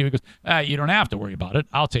 What do I do? He goes, you don't have to worry about it.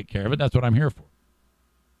 I'll take care of it. That's what I'm here for.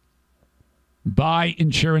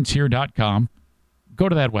 Buyinsurancehere.com. Go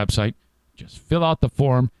to that website. Just fill out the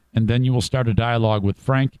form. and then you will start a dialogue with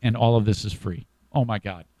Frank, and all of this is free. Oh, my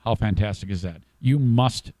God. How fantastic is that? You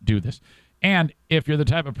must do this. And if you're the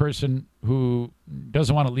type of person who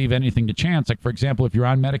doesn't want to leave anything to chance, like, for example, if you're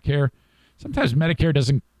on Medicare, sometimes Medicare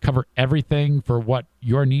doesn't cover everything for what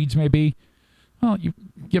your needs may be. Well, you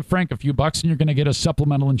give Frank a few bucks and you're going to get a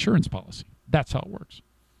supplemental insurance policy. That's how it works.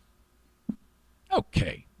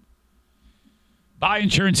 Okay.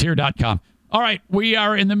 BuyInsuranceHere.com. All right, we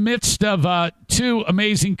are in the midst of two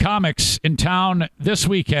amazing comics in town this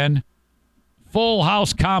weekend. Full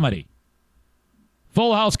House Comedy.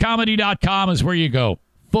 FullHouseComedy.com is where you go.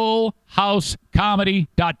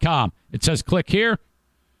 FullHouseComedy.com. It says click here.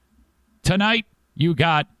 Tonight, you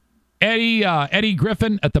got Eddie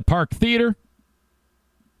Griffin at the Park Theater.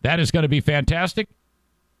 That is going to be fantastic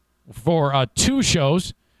for 2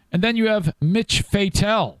 shows. And then you have Mitch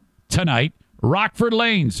Fatel tonight, Rockford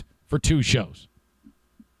Lanes, for 2 shows.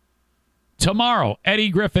 Tomorrow, Eddie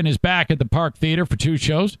Griffin is back at the Park Theater for 2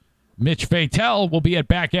 shows. Mitch Fatel will be at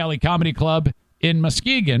Back Alley Comedy Club in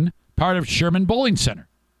Muskegon, part of Sherman Bowling Center.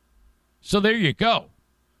 So there you go.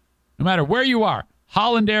 No matter where you are,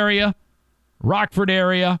 Holland area, Rockford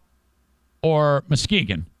area, or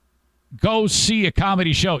Muskegon, go see a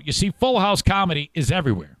comedy show. You see, Full House Comedy is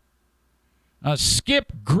everywhere.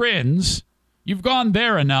 Skip grins. You've gone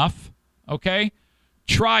there enough, okay?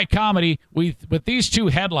 Try comedy with these 2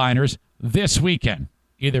 headliners this weekend.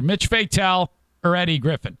 Either Mitch Fatel or Eddie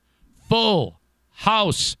Griffin.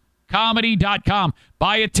 FullHouseComedy.com.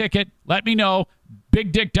 Buy a ticket. Let me know.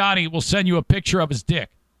 Big Dick Donnie will send you a picture of his dick.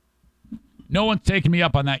 No one's taken me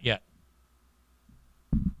up on that yet.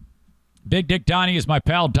 Big Dick Donnie is my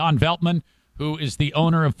pal Don Veltman, who is the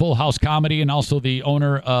owner of Full House Comedy and also the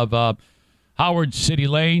owner of Howard City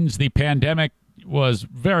Lanes. The pandemic was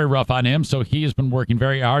very rough on him, so he has been working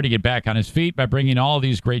very hard to get back on his feet by bringing all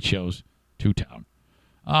these great shows to town.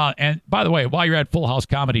 And by the way, while you're at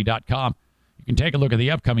FullHouseComedy.com, you can take a look at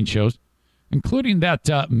the upcoming shows, including that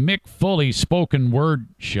Mick Foley spoken word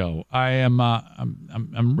show.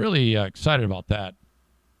 I'm really excited about that.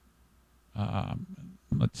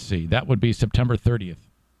 Let's see, that would be September 30th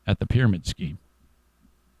at the Pyramid Scheme.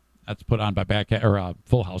 That's put on by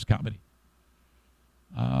Full House Comedy.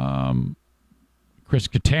 Chris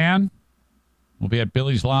Kattan will be at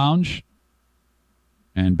Billy's Lounge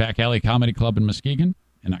and Back Alley Comedy Club in Muskegon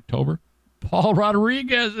in October. Paul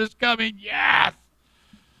Rodriguez is coming. Yes!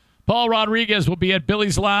 Paul Rodriguez will be at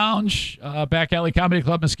Billy's Lounge, Back Alley Comedy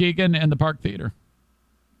Club, Muskegon, and the Park Theater.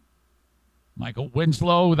 Michael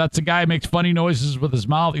Winslow, that's a guy who makes funny noises with his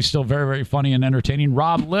mouth. He's still very, very funny and entertaining.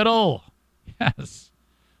 Rob Little. Yes.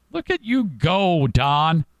 Look at you go,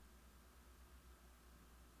 Don.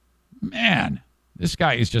 Man, this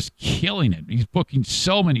guy is just killing it. He's booking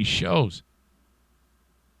so many shows.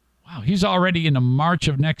 Wow, he's already into March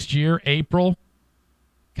of next year, April.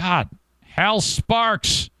 God, Hal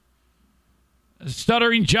Sparks,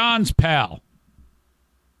 Stuttering John's pal.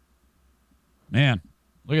 Man,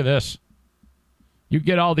 look at this. You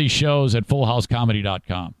get all these shows at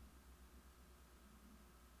FullHouseComedy.com.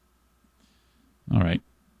 All right.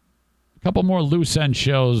 A couple more loose end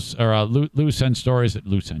shows, or loose end stories at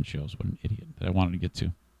loose end shows. What an idiot that I wanted to get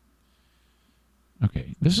to.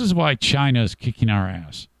 Okay, this is why China is kicking our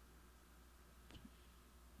ass.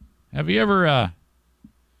 Have you ever,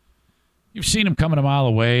 you've seen him coming a mile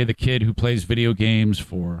away, the kid who plays video games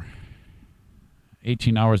for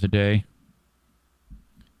 18 hours a day,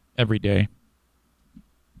 every day.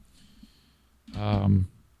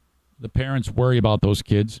 The parents worry about those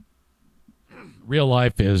kids. Real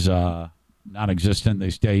life is non-existent. They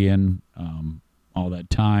stay in all that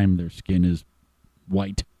time. Their skin is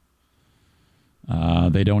white.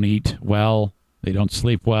 They don't eat well. They don't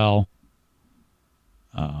sleep well.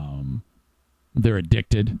 They're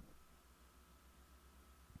addicted.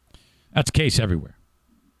 That's the case everywhere.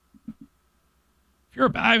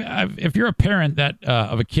 If you're a parent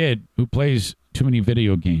of a kid who plays too many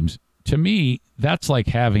video games, to me, that's like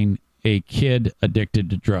having a kid addicted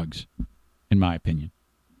to drugs, in my opinion.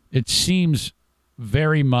 It seems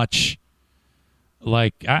very much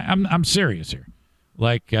like I'm serious here.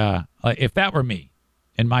 Like if that were me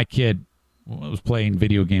and my kid was playing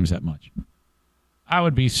video games that much, I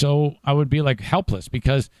would be like helpless,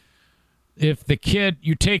 because if the kid,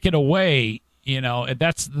 you take it away,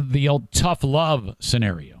 that's the old tough love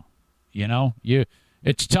scenario.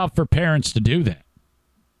 It's tough for parents to do that.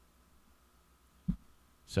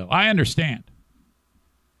 So I understand.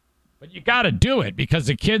 But you got to do it, because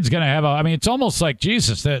the kid's going to have it's almost like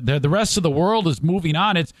Jesus. The rest of the world is moving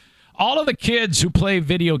on. It's all of the kids who play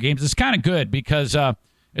video games. It's kind of good, because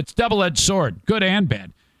it's double-edged sword, good and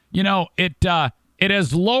bad. it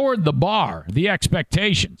has lowered the bar, the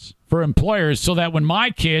expectations for employers, so that when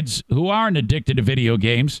my kids who aren't addicted to video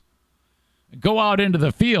games go out into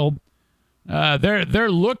the field,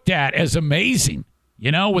 they're looked at as amazing,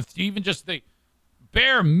 with even just the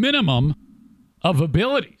bare minimum of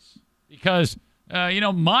abilities. Because,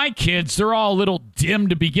 my kids, they're all a little dim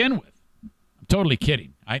to begin with. I'm totally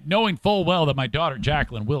kidding. Knowing full well that my daughter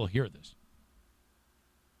Jacqueline will hear this.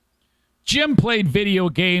 Jim played video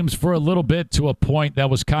games for a little bit to a point that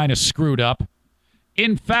was kind of screwed up.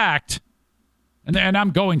 In fact, and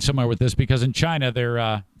I'm going somewhere with this because in China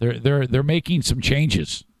they're making some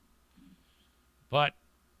changes. But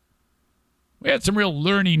we had some real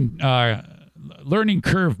learning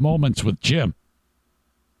curve moments with Jim.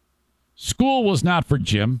 School was not for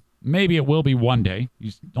Jim. Maybe it will be one day.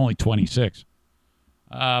 He's only 26.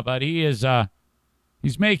 But he's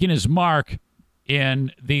making his mark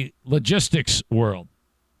in the logistics world,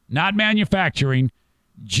 not manufacturing.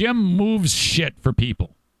 Jim moves shit for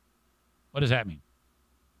people. What does that mean?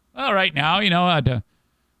 Well, right now,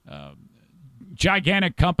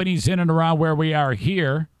 gigantic companies in and around where we are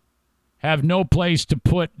here have no place to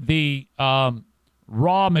put the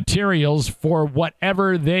raw materials for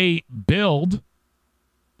whatever they build.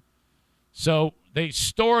 So they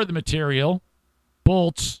store the material,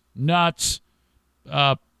 bolts, nuts,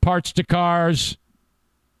 parts to cars,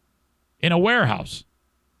 in a warehouse.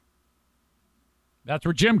 That's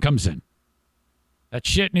where Jim comes in. That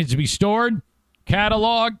shit needs to be stored,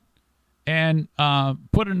 cataloged, and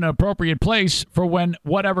put in an appropriate place for when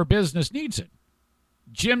whatever business needs it.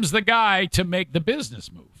 Jim's the guy to make the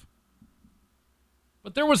business move.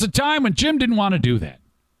 But there was a time when Jim didn't want to do that.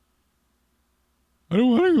 I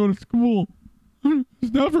don't want to go to school.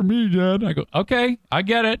 It's not for me, Dad. I go, okay, I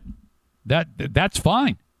get it. That's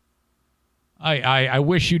fine. I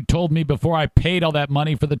wish you'd told me before I paid all that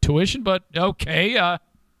money for the tuition, but okay. At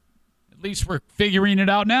least we're figuring it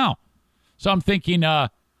out now. So I'm thinking, I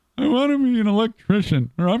want to be an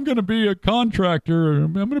electrician, or I'm going to be a contractor, or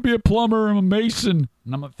I'm going to be a plumber, I'm a mason.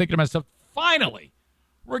 And I'm thinking to myself, finally,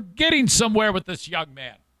 we're getting somewhere with this young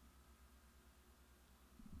man.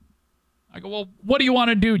 I go, well, what do you want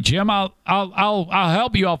to do, Jim? I'll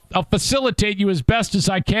help you. I'll facilitate you as best as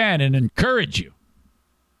I can and encourage you.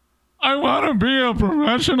 I want to be a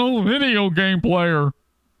professional video game player.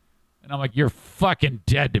 And I'm like, you're fucking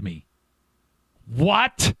dead to me.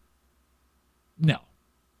 What? No.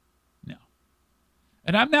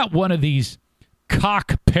 And I'm not one of these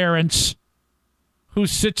cock parents who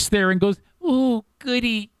sits there and goes, ooh,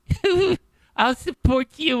 goody. I'll support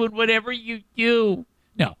you in whatever you do.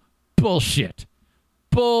 No. Bullshit.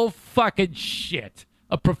 Bull fucking shit.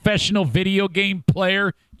 A professional video game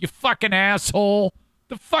player? You fucking asshole.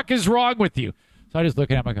 The fuck is wrong with you? So I just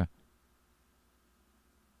look at him, I go,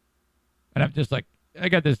 and I'm just like, I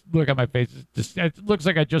got this look on my face. It looks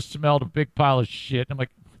like I just smelled a big pile of shit. I'm like,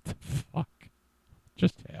 what the fuck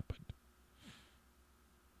just happened?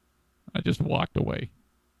 I just walked away.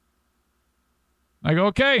 I go,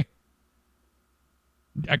 okay.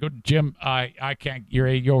 I go, Jim, I can't. You're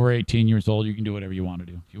over 18 years old. You can do whatever you want to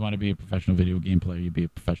do. If you want to be a professional video game player, you be a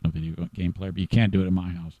professional video game player, but you can't do it in my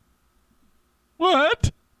house.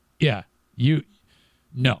 What? Yeah,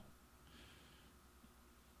 no.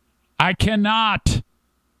 I cannot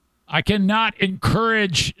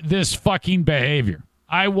encourage this fucking behavior.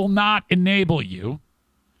 I will not enable you.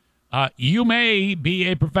 You may be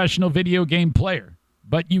a professional video game player,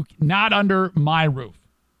 but you not under my roof.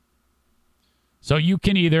 So you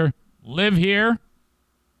can either live here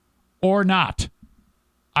or not.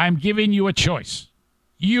 I'm giving you a choice.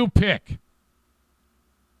 You pick.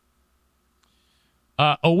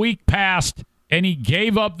 A week passed, and he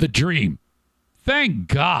gave up the dream. Thank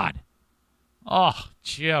God. Oh,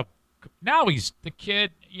 Jim. Now he's the kid.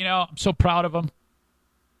 I'm so proud of him.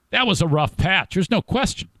 That was a rough patch. There's no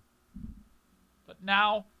question. But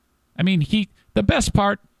now, the best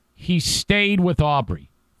part, he stayed with Aubrey.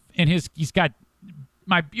 And he's got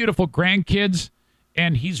my beautiful grandkids,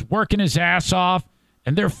 and he's working his ass off,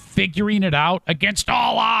 and they're figuring it out against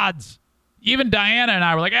all odds. Even Diana and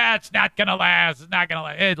I were like, it's not going to last. It's not going to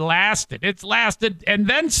last. It lasted. It's lasted, and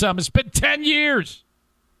then some. It's been 10 years.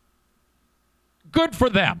 Good for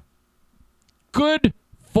them. Good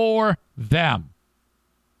for them.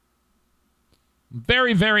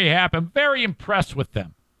 Very, very happy. I'm very impressed with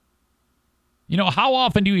them. How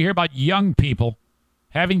often do you hear about young people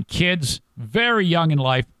having kids very young in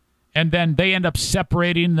life, and then they end up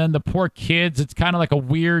separating, and then the poor kids, it's kind of like a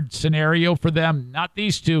weird scenario for them. Not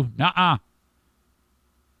these two. Nuh-uh.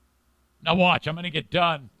 Now watch, I'm going to get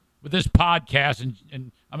done with this podcast,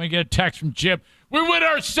 and I'm going to get a text from Jim. We went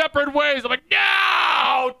our separate ways. I'm like,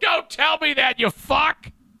 no, don't tell me that, you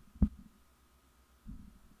fuck.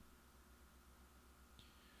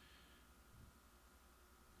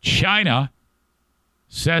 China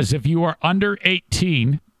says if you are under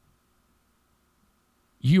 18,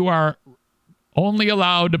 you are only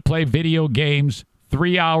allowed to play video games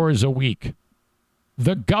 3 hours a week.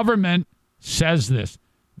 The government says this.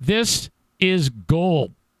 This is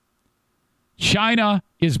gold. China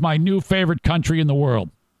is my new favorite country in the world.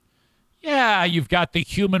 Yeah, you've got the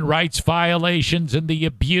human rights violations and the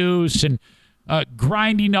abuse and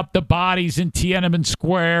grinding up the bodies in Tiananmen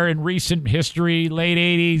Square in recent history, late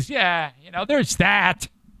 80s. Yeah, there's that.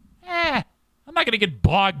 I'm not going to get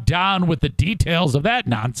bogged down with the details of that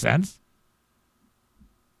nonsense.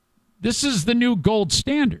 This is the new gold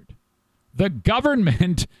standard. The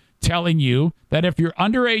government telling you that if you're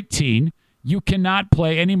under 18, you cannot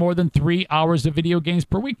play any more than 3 hours of video games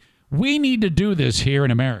per week. We need to do this here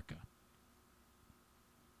in America.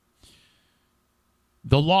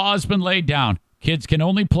 The law has been laid down. Kids can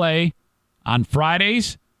only play on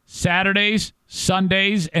Fridays, Saturdays,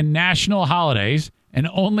 Sundays, and national holidays, and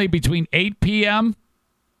only between 8 p.m.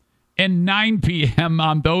 and 9 p.m.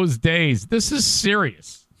 on those days. This is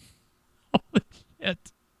serious. Holy shit.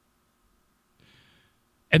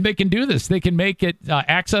 And they can do this. They can make it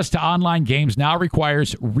access to online games now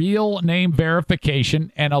requires real name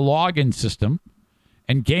verification and a login system.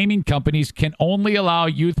 And gaming companies can only allow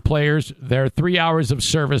youth players their 3 hours of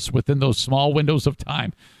service within those small windows of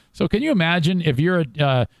time. So can you imagine if you're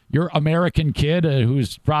your American kid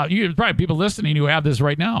who's probably people listening who have this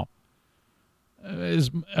right now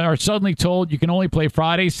are suddenly told you can only play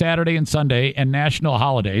Friday, Saturday, and Sunday and national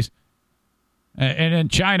holidays. And in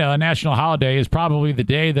China, a national holiday is probably the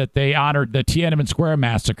day that they honored the Tiananmen Square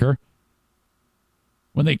massacre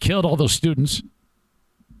when they killed all those students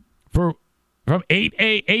from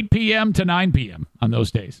 8 p.m. to 9 p.m. on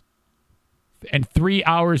those days. And 3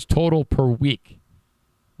 hours total per week.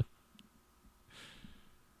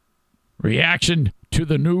 Reaction to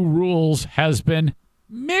the new rules has been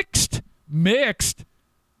mixed.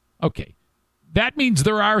 Okay. That means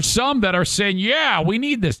there are some that are saying, yeah, we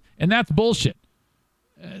need this. And that's bullshit.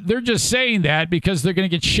 They're just saying that because they're going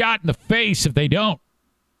to get shot in the face if they don't.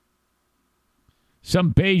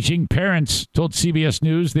 Some Beijing parents told CBS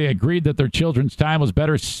News they agreed that their children's time was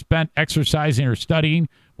better spent exercising or studying,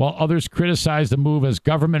 while others criticized the move as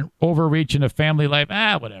government overreach into family life.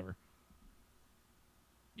 Whatever.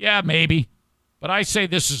 Yeah, maybe. But I say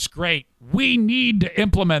this is great. We need to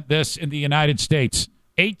implement this in the United States.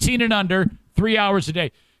 18 and under, 3 hours a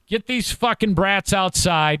day. Get these fucking brats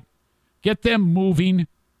outside. Get them moving.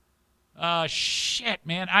 Shit,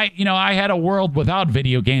 man. I had a world without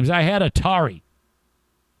video games. I had Atari,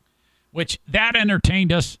 which that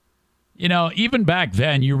entertained us. Even back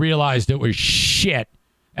then, you realized it was shit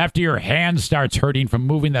after your hand starts hurting from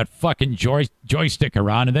moving that fucking joystick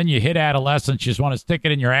around, and then you hit adolescence, you just want to stick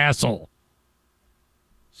it in your asshole.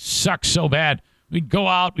 Sucks so bad. We'd go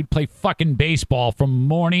out, we'd play fucking baseball from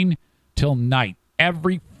morning till night,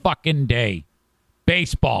 every fucking day.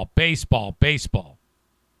 Baseball. It's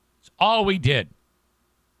all we did.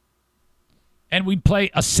 And we'd play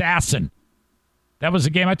Assassin. That was a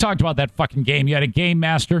game. I talked about that fucking game. You had a game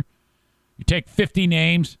master. You take 50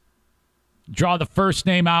 names, draw the first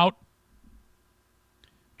name out,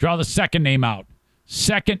 draw the second name out.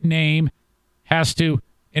 Second name has to,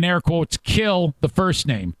 in air quotes, kill the first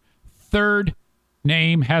name. Third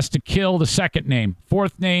name has to kill the second name.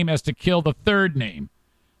 Fourth name has to kill the third name.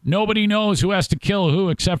 Nobody knows who has to kill who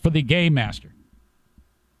except for the game master.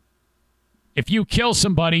 If you kill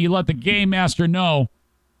somebody, you let the game master know,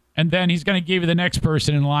 and then he's going to give you the next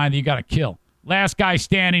person in line that you got to kill. Last guy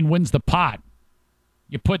standing wins the pot.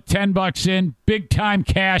 You put $10 in, big time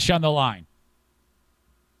cash on the line.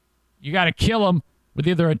 You got to kill him with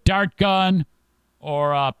either a dart gun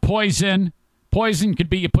or poison. Poison could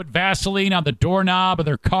be you put Vaseline on the doorknob of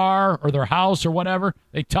their car or their house or whatever.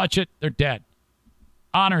 They touch it, they're dead.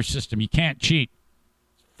 Honor system. You can't cheat.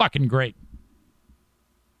 It's fucking great.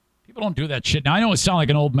 People don't do that shit. Now, I know it sounds like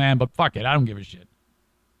an old man, but fuck it. I don't give a shit.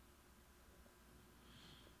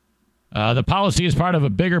 The policy is part of a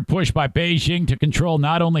bigger push by Beijing to control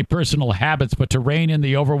not only personal habits, but to rein in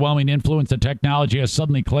the overwhelming influence that technology has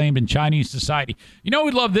suddenly claimed in Chinese society. You know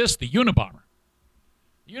who'd love this? The Unabomber.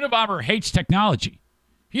 The Unabomber hates technology.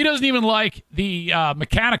 He doesn't even like the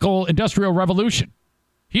mechanical industrial revolution.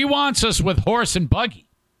 He wants us with horse and buggy.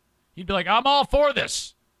 He'd be like, I'm all for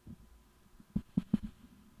this.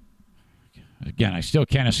 Again, I still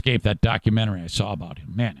can't escape that documentary I saw about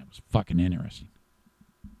him. Man, it was fucking interesting.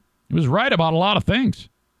 He was right about a lot of things.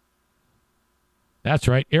 That's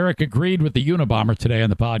right. Eric agreed with the Unabomber today on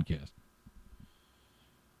the podcast.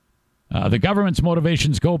 The government's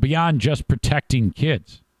motivations go beyond just protecting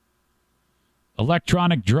kids.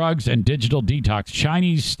 Electronic drugs and digital detox.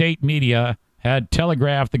 Chinese state media had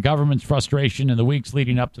telegraphed the government's frustration in the weeks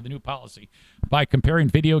leading up to the new policy by comparing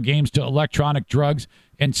video games to electronic drugs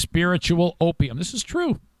and spiritual opium. This is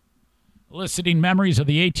true. Eliciting memories of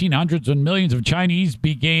the 1800s when millions of Chinese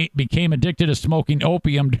became addicted to smoking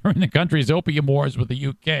opium during the country's opium wars with the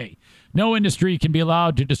UK. No industry can be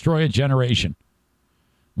allowed to destroy a generation.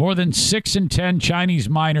 More than 6 in 10 Chinese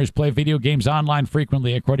minors play video games online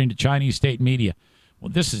frequently, according to Chinese state media. Well,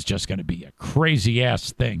 this is just going to be a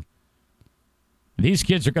crazy-ass thing. These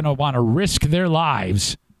kids are going to want to risk their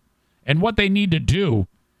lives. And what they need to do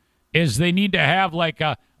is they need to have like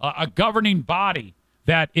a governing body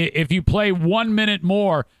that if you play 1 minute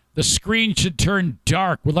more, the screen should turn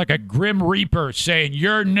dark with like a Grim Reaper saying,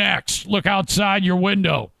 "You're next. Look outside your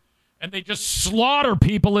window." And they just slaughter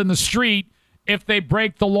people in the street if they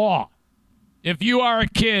break the law. If you are a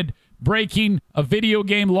kid breaking a video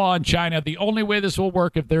game law in China, the only way this will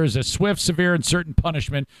work if there is a swift, severe, and certain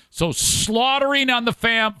punishment. So slaughtering on the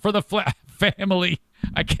family.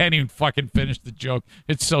 I can't even fucking finish the joke.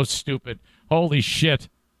 It's so stupid. Holy shit.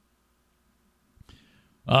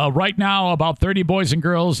 Right now, about 30 boys and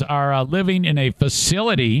girls are living in a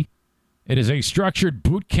facility. It is a structured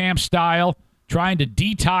boot camp style, trying to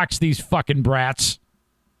detox these fucking brats,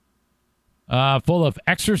 full of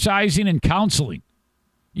exercising and counseling.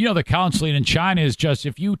 You know, the counseling in China is just,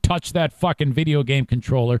 if you touch that fucking video game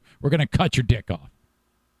controller, we're going to cut your dick off.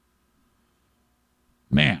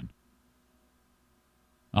 Man.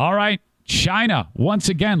 All right. China, once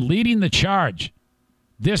again, leading the charge.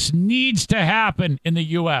 This needs to happen in the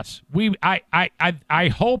U.S.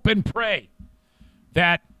 I hope and pray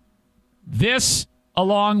that this,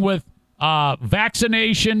 along with forced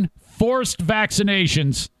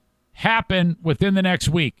vaccinations, happen within the next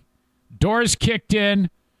week. Doors kicked in,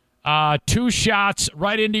 2 shots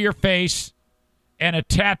right into your face, and a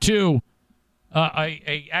tattoo,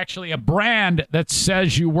 actually a brand that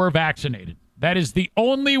says you were vaccinated. That is the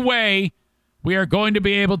only way we are going to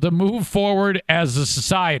be able to move forward as a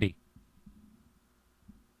society.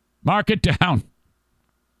 Mark it down.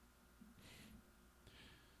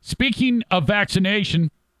 Speaking of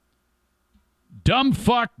vaccination, dumb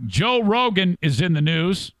fuck Joe Rogan is in the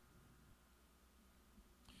news.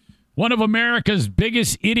 One of America's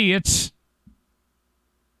biggest idiots,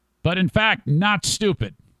 but in fact not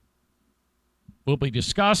stupid, will be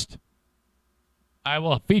discussed. I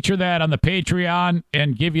will feature that on the Patreon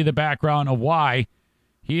and give you the background of why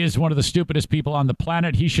he is one of the stupidest people on the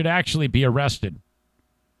planet. He should actually be arrested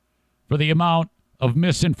for the amount of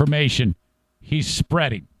misinformation he's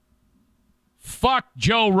spreading. Fuck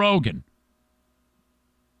Joe Rogan.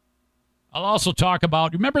 I'll also talk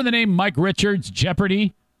about, remember the name Mike Richards,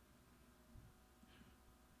 Jeopardy?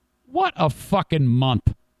 What a fucking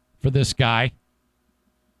month for this guy.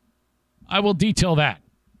 I will detail that.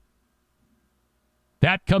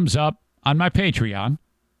 That comes up on my Patreon,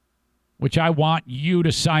 which I want you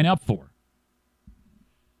to sign up for.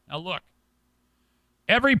 Now, look,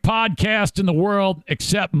 every podcast in the world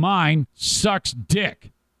except mine sucks dick.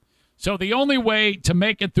 So the only way to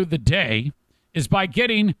make it through the day is by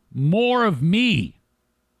getting more of me.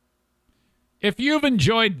 If you've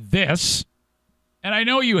enjoyed this, and I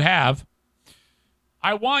know you have,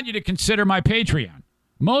 I want you to consider my Patreon.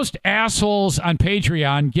 Most assholes on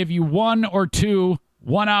Patreon give you 1 or 2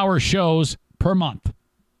 one-hour shows per month.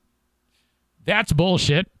 That's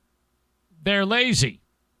bullshit. They're lazy.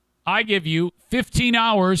 I give you 15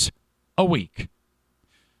 hours a week.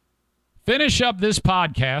 Finish up this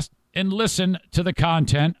podcast and listen to the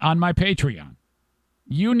content on my Patreon.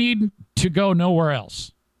 You need to go nowhere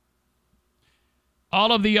else.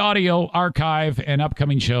 All of the audio archive and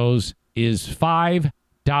upcoming shows is $5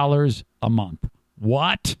 a month.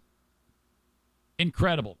 What?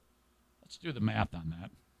 Incredible. Let's do the math on that.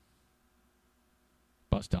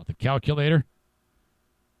 Bust out the calculator.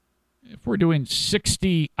 If we're doing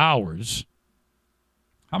 60 hours,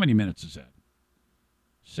 how many minutes is that?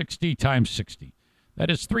 60 times 60. That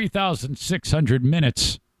is 3,600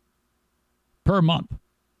 minutes per month.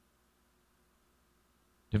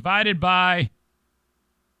 Divided by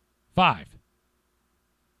 5.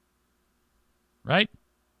 Right?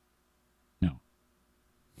 No.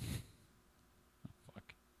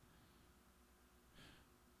 Fuck.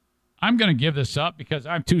 I'm going to give this up because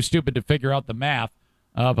I'm too stupid to figure out the math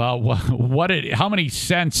of how many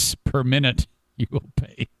cents per minute you will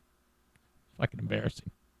pay. Fucking embarrassing.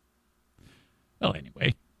 Well,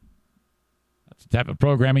 anyway, that's the type of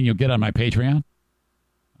programming you'll get on my Patreon.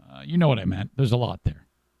 You know what I meant. There's a lot there.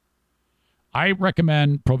 I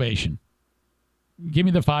recommend probation. Give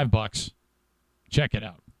me the $5. Check it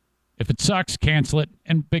out. If it sucks, cancel it,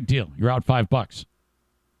 and big deal. You're out $5.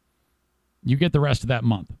 You get the rest of that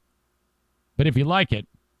month. But if you like it,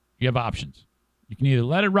 you have options. You can either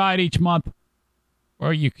let it ride each month,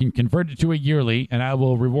 or you can convert it to a yearly, and I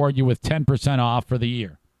will reward you with 10% off for the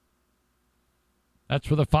year. That's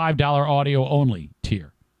for the $5 audio only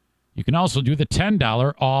tier. You can also do the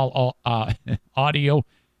 $10 all audio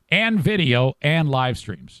and video and live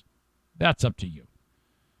streams. That's up to you.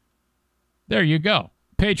 There you go.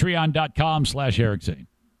 Patreon.com/Eric Zane.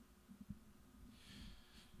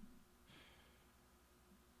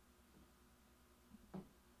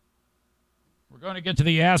 We're going to get to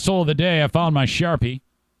the asshole of the day. I found my Sharpie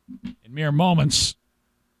in mere moments.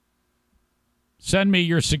 Send me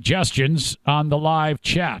your suggestions on the live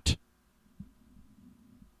chat.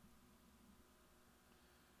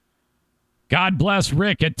 God bless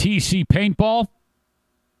Rick at TC Paintball.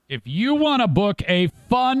 If you want to book a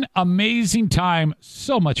fun, amazing time,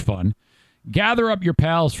 so much fun, gather up your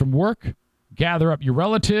pals from work, gather up your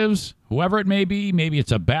relatives, whoever it may be. Maybe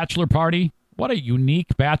it's a bachelor party. What a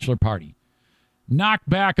unique bachelor party. Knock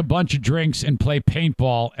back a bunch of drinks and play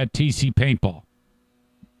paintball at TC Paintball.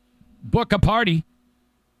 Book a party.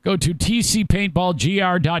 Go to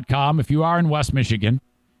tcpaintballgr.com if you are in West Michigan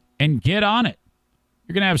and get on it.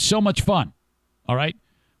 You're going to have so much fun. All right?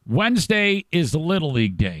 Wednesday is Little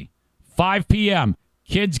League Day. 5 p.m.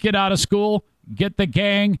 Kids get out of school, get the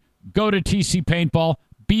gang, go to TC Paintball,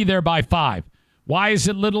 be there by 5. Why is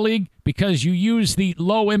it Little League? Because you use the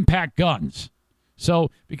low-impact guns. So,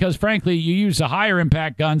 because frankly, you use the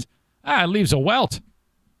higher-impact guns, it leaves a welt.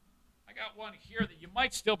 I got one here that you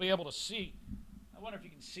might still be able to see. I wonder if you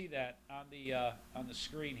can see that on the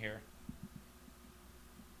screen here.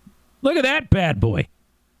 Look at that bad boy.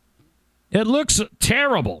 It looks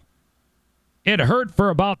terrible. It hurt for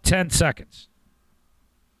about 10 seconds.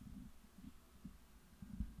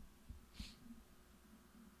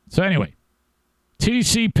 So anyway,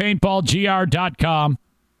 tcpaintballgr.com,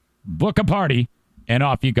 book a party, and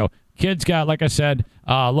off you go. Kids got, like I said,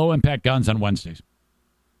 low-impact guns on Wednesdays.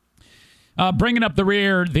 Bringing up the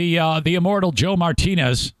rear, the immortal Joe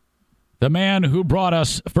Martinez, the man who brought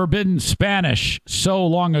us forbidden Spanish so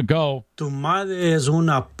long ago. Tu madre es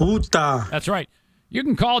una puta. That's right. You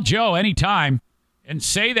can call Joe anytime and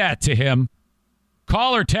say that to him.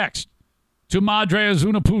 Call or text. Tu madre es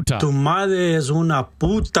una puta. Tu madre es una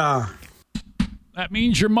puta. That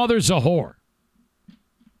means your mother's a whore.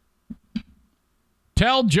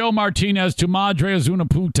 Tell Joe Martinez tu madre es una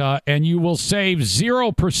puta, and you will save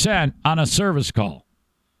 0% on a service call.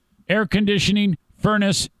 Air conditioning,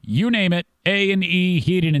 furnace, you name it, A&E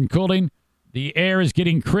heating and cooling. The air is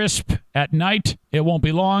getting crisp at night. It won't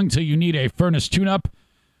be long till you need a furnace tune-up.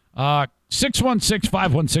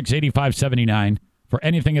 616-516-8579 for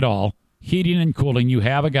anything at all. Heating and cooling, you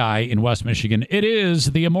have a guy in West Michigan. It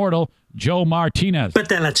is the immortal Joe Martinez.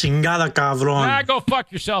 Vete a la chingada, cabrón. Go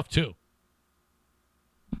fuck yourself, too.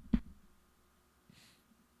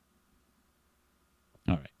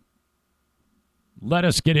 All right. Let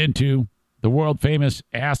us get into the world-famous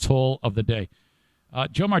asshole of the day.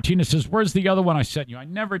 Joe Martinez says, where's the other one I sent you? I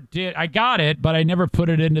never did. I got it, but I never put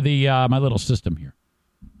it into the my little system here.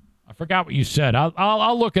 I forgot what you said.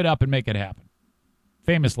 I'll look it up and make it happen.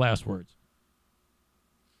 Famous last words.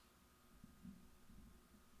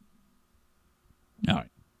 All right.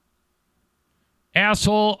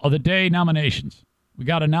 Asshole of the day nominations. We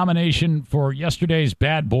got a nomination for yesterday's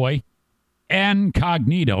bad boy,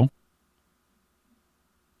 Incognito,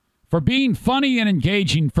 for being funny and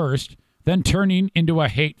engaging first, then turning into a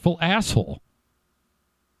hateful asshole.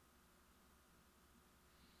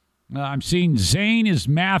 I'm seeing Zane is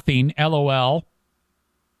mathing, LOL.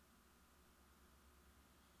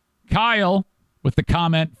 Kyle with the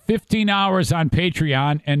comment, 15 hours on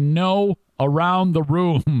Patreon and no around the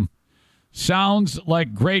room. Sounds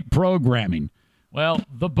like great programming. Well,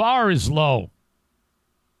 the bar is low.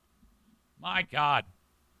 My God.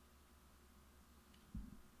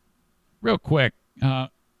 Real quick,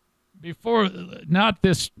 before, not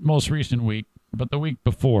this most recent week, but the week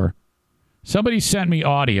before, somebody sent me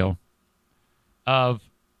audio of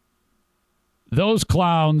those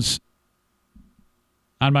clowns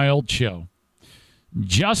on my old show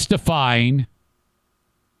justifying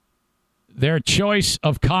their choice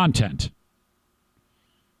of content.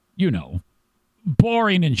 You know,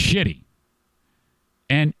 boring and shitty.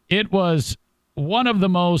 And it was one of the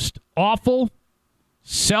most awful,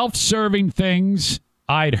 self-serving things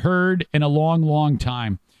I'd heard in a long, long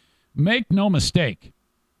time. Make no mistake.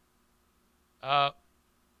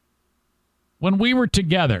 When we were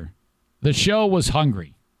together, the show was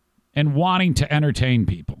hungry and wanting to entertain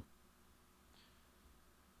people.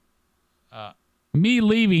 Me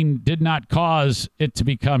leaving did not cause it to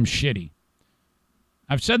become shitty.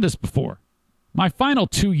 I've said this before. My final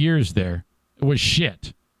 2 years there was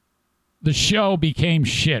shit. The show became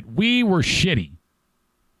shit. We were shitty.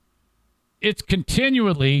 It's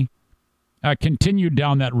continued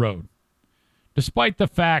down that road, despite the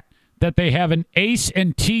fact that they have an Ace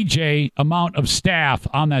and TJ amount of staff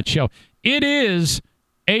on that show. It is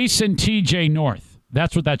Ace and TJ North.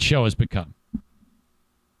 That's what that show has become.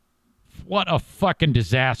 What a fucking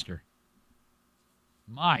disaster.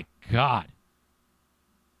 My God.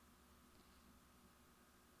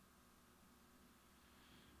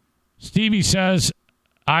 Stevie says,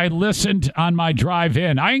 I listened on my drive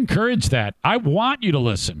in. I encourage that. I want you to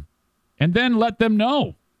listen. And then let them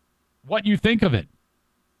know what you think of it.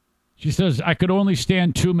 She says, I could only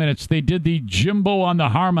stand 2 minutes. They did the Jimbo on the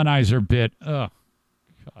harmonizer bit. Oh,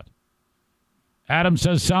 God. Adam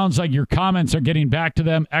says, sounds like your comments are getting back to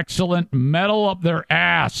them. Excellent. Metal up their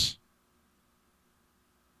ass.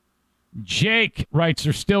 Jake writes,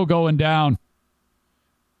 they're still going down.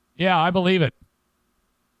 Yeah, I believe it.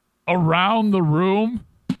 Around the room.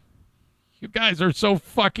 You guys are so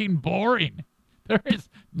fucking boring. There is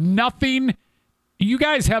nothing. You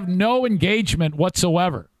guys have no engagement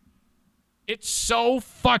whatsoever. It's so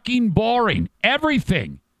fucking boring.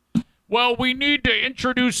 Everything. Well, we need to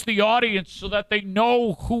introduce the audience so that they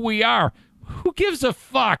know who we are. Who gives a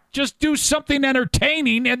fuck? Just do something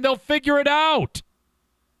entertaining and they'll figure it out.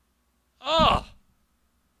 Ugh.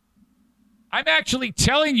 I'm actually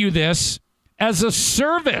telling you this as a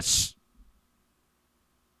service.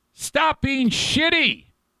 Stop being shitty.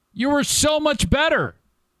 You were so much better.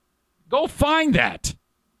 Go find that.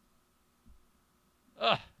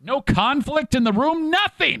 Ugh. No conflict in the room.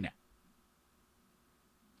 Nothing.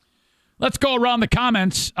 Let's go around the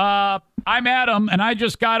comments. I'm Adam, and I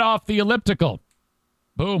just got off the elliptical.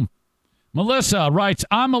 Boom. Melissa writes,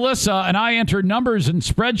 I'm Melissa, and I enter numbers in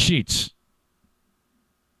spreadsheets.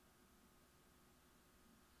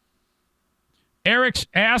 Eric's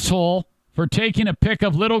asshole for taking a pic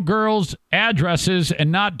of little girls' addresses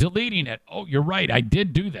and not deleting it. Oh, you're right. I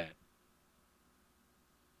did do that.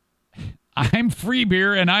 I'm free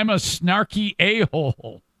beer, and I'm a snarky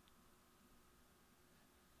a-hole.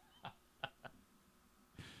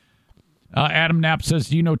 Adam Knapp says,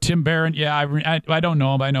 do you know Tim Barron? Yeah, I don't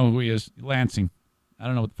know him. I know who he is. Lansing. I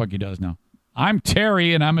don't know what the fuck he does now. I'm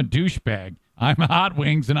Terry, and I'm a douchebag. I'm Hot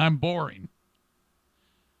Wings, and I'm boring.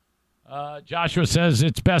 Joshua says,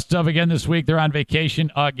 it's best of again this week. They're on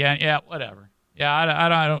vacation again. Yeah, whatever. Yeah,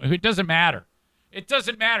 I don't. It doesn't matter. It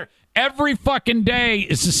doesn't matter. Every fucking day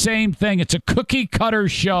is the same thing. It's a cookie cutter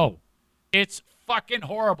show. It's fucking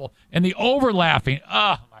horrible. And the overlapping.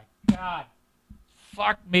 Oh, my God.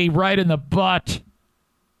 Fuck me right in the butt.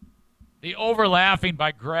 The overlapping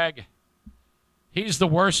by Greg. He's the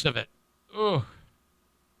worst of it. Ooh.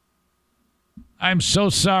 I'm so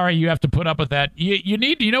sorry you have to put up with that. You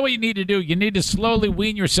know what you need to do? You need to slowly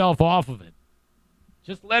wean yourself off of it.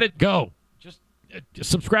 Just let it go. Just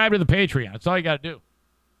subscribe to the Patreon. That's all you got to do.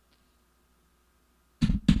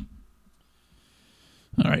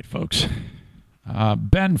 All right, folks.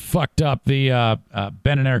 Ben fucked up the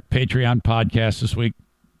Ben and Eric Patreon podcast this week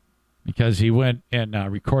because he went and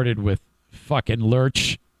recorded with fucking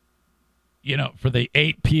Lurch, for the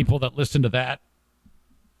 8 people that listen to that.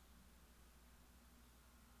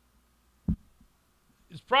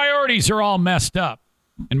 His priorities are all messed up,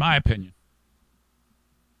 in my opinion.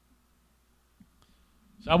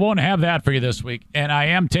 So I won't have that for you this week, and I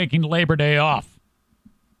am taking Labor Day off.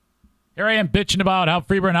 Here I am bitching about how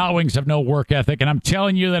Freeburg and Hot Wings have no work ethic, and I'm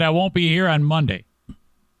telling you that I won't be here on Monday.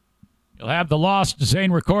 You'll have the Lost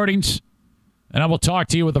Zane recordings, and I will talk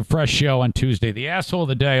to you with a fresh show on Tuesday. The asshole of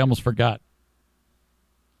the day, I almost forgot.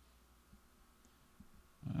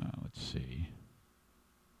 Let's see.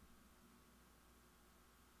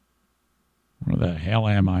 Where the hell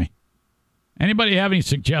am I? Anybody have any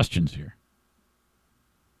suggestions here?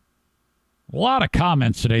 A lot of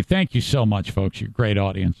comments today. Thank you so much, folks. You're a great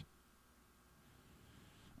audience.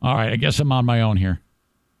 All right, I guess I'm on my own here.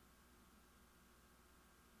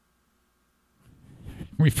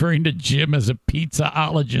 Referring to Jim as a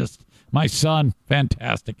pizzaologist. My son,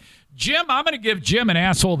 fantastic. Jim, I'm going to give Jim an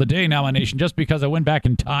Asshole of the Day nomination just because I went back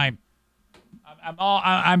in time.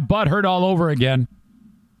 I'm butthurt all over again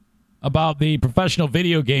about the professional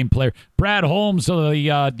video game player. Brad Holmes of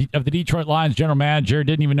the Detroit Lions general manager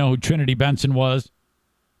didn't even know who Trinity Benson was.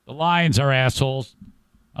 The Lions are assholes.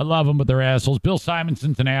 I love them, but they're assholes. Bill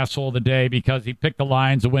Simonson's an asshole of the day because he picked the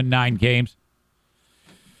Lions to win 9 games.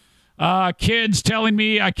 Kids telling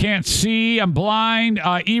me I can't see. I'm blind.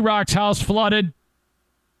 E-Rock's house flooded.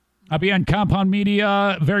 I'll be on Compound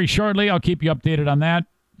Media very shortly. I'll keep you updated on that.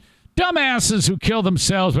 Dumbasses who kill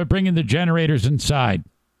themselves by bringing the generators inside.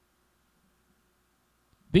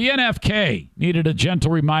 The NFK needed a gentle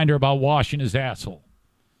reminder about washing his asshole.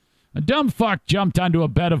 A dumb fuck jumped onto a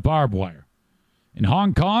bed of barbed wire. In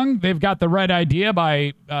Hong Kong, they've got the right idea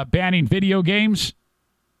by banning video games.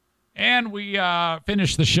 And we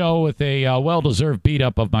finished the show with a well-deserved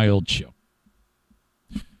beat-up of my old show.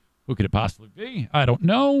 Who could it possibly be? I don't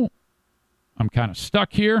know. I'm kind of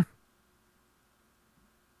stuck here.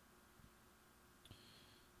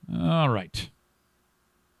 All right.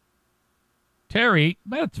 Terry,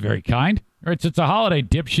 that's very kind. It's a holiday,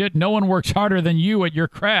 dipshit. No one works harder than you at your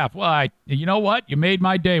craft. Well, you know what? You made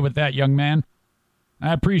my day with that, young man.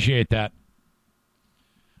 I appreciate that.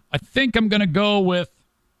 I think I'm going to go with...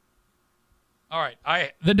 All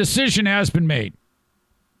right, the decision has been made.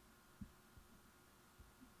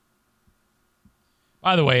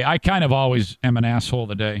 By the way, I kind of always am an asshole of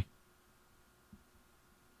the day.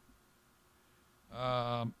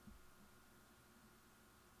 All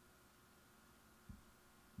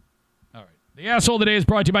right. The asshole of the day is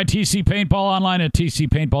brought to you by TC Paintball, online at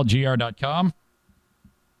tcpaintballgr.com.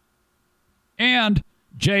 And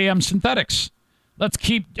JM Synthetics. Let's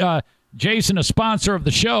keep Jason a sponsor of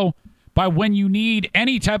the show by when you need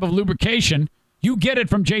any type of lubrication, you get it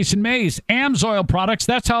from Jason Mays. AMSOIL products,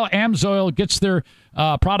 that's how AMSOIL gets their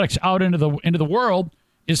products out into the world,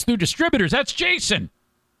 is through distributors. That's Jason.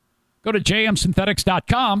 Go to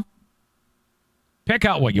jmsynthetics.com. Pick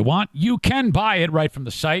out what you want. You can buy it right from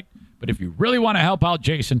the site, but if you really want to help out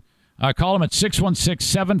Jason, call him at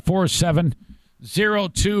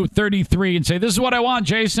 616-747-0233 and say, this is what I want,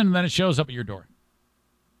 Jason, and then it shows up at your door.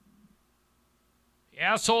 The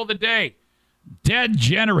asshole of the day. Dead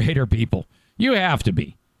generator people. You have to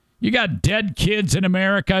be. You got dead kids in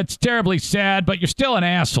America. It's terribly sad, but you're still an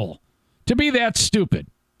asshole. To be that stupid,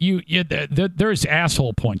 there's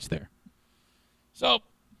asshole points there. So,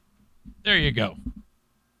 there you go.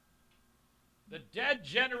 The dead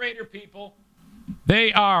generator people,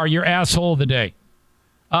 they are your asshole of the day.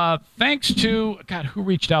 Thanks to, God, who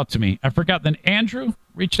reached out to me? I forgot. Then Andrew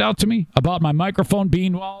reached out to me about my microphone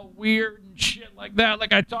being all weird and shit like that,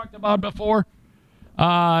 like I talked about before.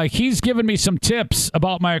 He's given me some tips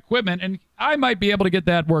about my equipment, and I might be able to get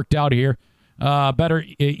that worked out here.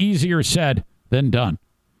 Easier said than done.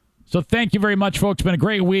 So thank you very much, folks. It's been a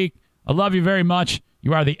great week. I love you very much.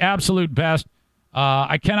 You are the absolute best.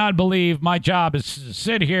 I cannot believe my job is to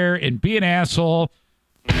sit here and be an asshole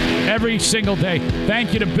every single day.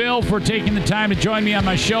 Thank you to Bill for taking the time to join me on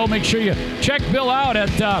my show. Make sure you check Bill out at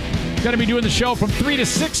going to be doing the show from 3 to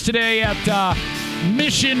 6 today at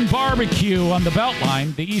Mission Barbecue on the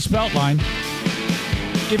Beltline, the East Beltline.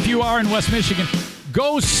 If you are in West Michigan,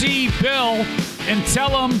 go see Bill and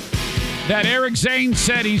tell him that Eric Zane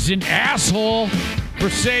said he's an asshole for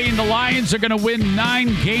saying the Lions are going to win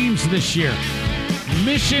 9 games this year.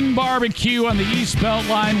 Mission Barbecue on the East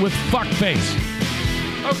Beltline with Fuckface.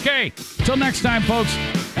 Okay, till next time, folks.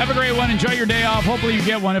 Have a great one. Enjoy your day off. Hopefully you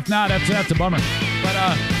get one. If not, that's a bummer.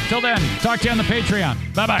 But till then, talk to you on the Patreon.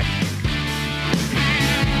 Bye-bye.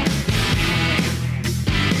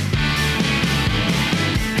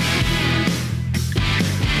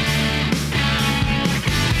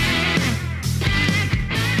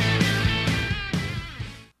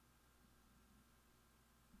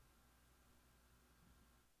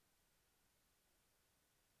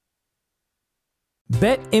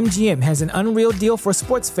 BetMGM has an unreal deal for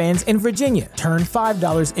sports fans in Virginia. Turn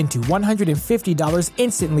 $5 into $150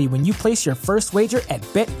 instantly when you place your first wager at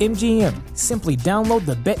BetMGM. Simply download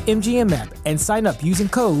the BetMGM app and sign up using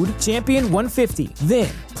code Champion150. Then,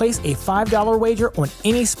 place a $5 wager on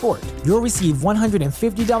any sport. You'll receive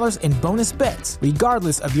 $150 in bonus bets,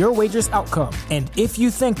 regardless of your wager's outcome. And if you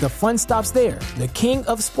think the fun stops there, the king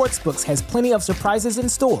of sportsbooks has plenty of surprises in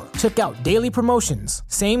store. Check out daily promotions,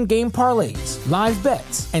 same-game parlays, live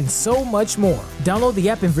bets, and so much more. Download the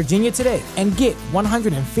app in Virginia today and get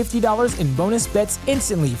 $150 in bonus bets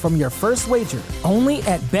instantly from your first wager. Only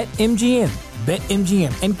at BetMGM.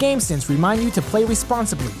 BetMGM and GameSense remind you to play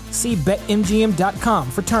responsibly. See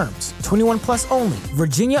BetMGM.com for terms. 21 plus only.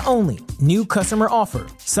 Virginia only. New customer offer.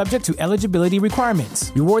 Subject to eligibility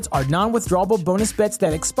requirements. Rewards are non-withdrawable bonus bets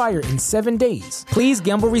that expire in 7 days. Please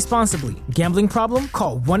gamble responsibly. Gambling problem?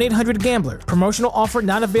 Call 1-800-GAMBLER. Promotional offer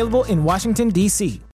not available in Washington, D.C.